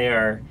we say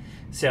our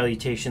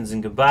salutations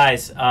and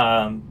goodbyes,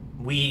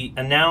 we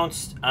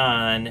announced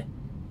on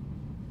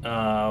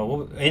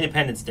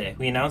Independence Day.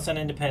 We announced on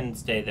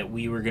Independence Day that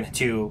we were going to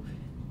do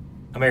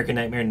American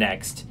Nightmare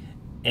next,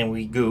 and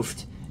we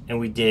goofed, and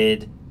we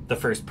did the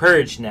first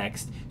Purge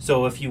next.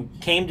 So if you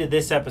came to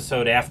this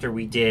episode after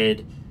we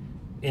did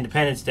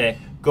Independence Day,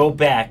 go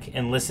back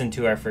and listen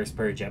to our first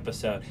Purge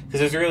episode,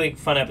 because it was a really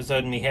fun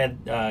episode, and we had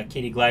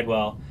Katie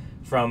Glidewell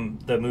from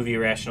the movie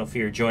Irrational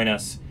Fear join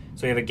us.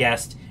 So we have a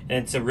guest,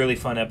 and it's a really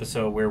fun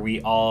episode where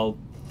we all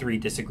three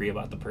disagree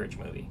about the Purge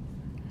movie.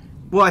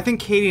 Well, I think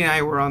Katie and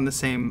I were in the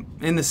same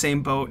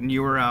boat, and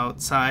you were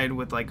outside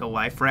with like a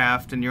life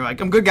raft, and you're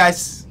like, "I'm good,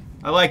 guys.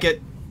 I like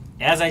it."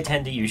 As I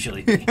tend to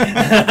usually be.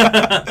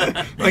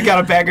 I got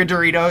a bag of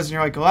Doritos, and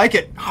you're like, "I like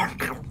it."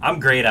 I'm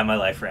great on my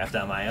life raft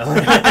on my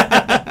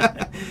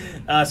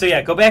own. So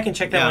yeah, go back and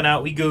check that one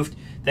out. We goofed.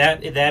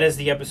 That is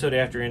the episode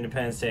after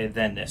Independence Day,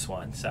 then this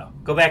one. So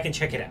go back and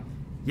check it out.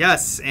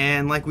 Yes,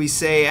 and like we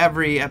say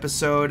every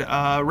episode,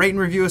 rate and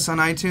review us on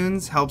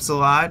iTunes. Helps a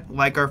lot.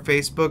 Like our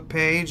Facebook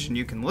page, and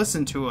you can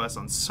listen to us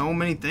on so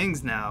many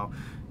things now.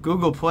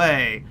 Google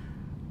Play,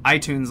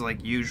 iTunes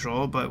like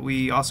usual, but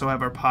we also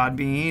have our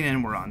Podbean,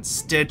 and we're on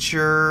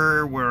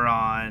Stitcher, we're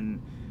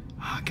on,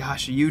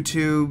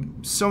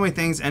 YouTube, so many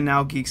things, and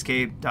now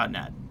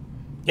Geekscape.net.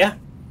 Yeah,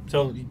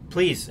 so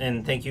please,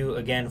 and thank you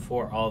again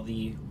for all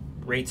the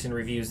rates and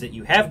reviews that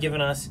you have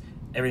given us.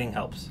 Everything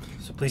helps,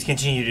 so please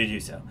continue to do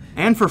so.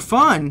 And for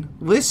fun,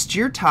 list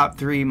your top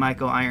 3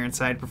 Michael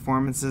Ironside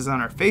performances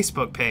on our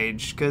Facebook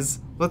page, because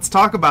let's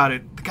talk about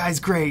it. The guy's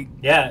great.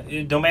 Yeah,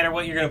 no matter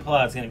what you're going to pull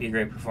out, it's going to be a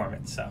great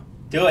performance, so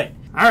do it.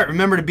 All right,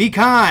 remember to be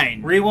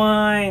kind.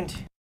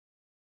 Rewind.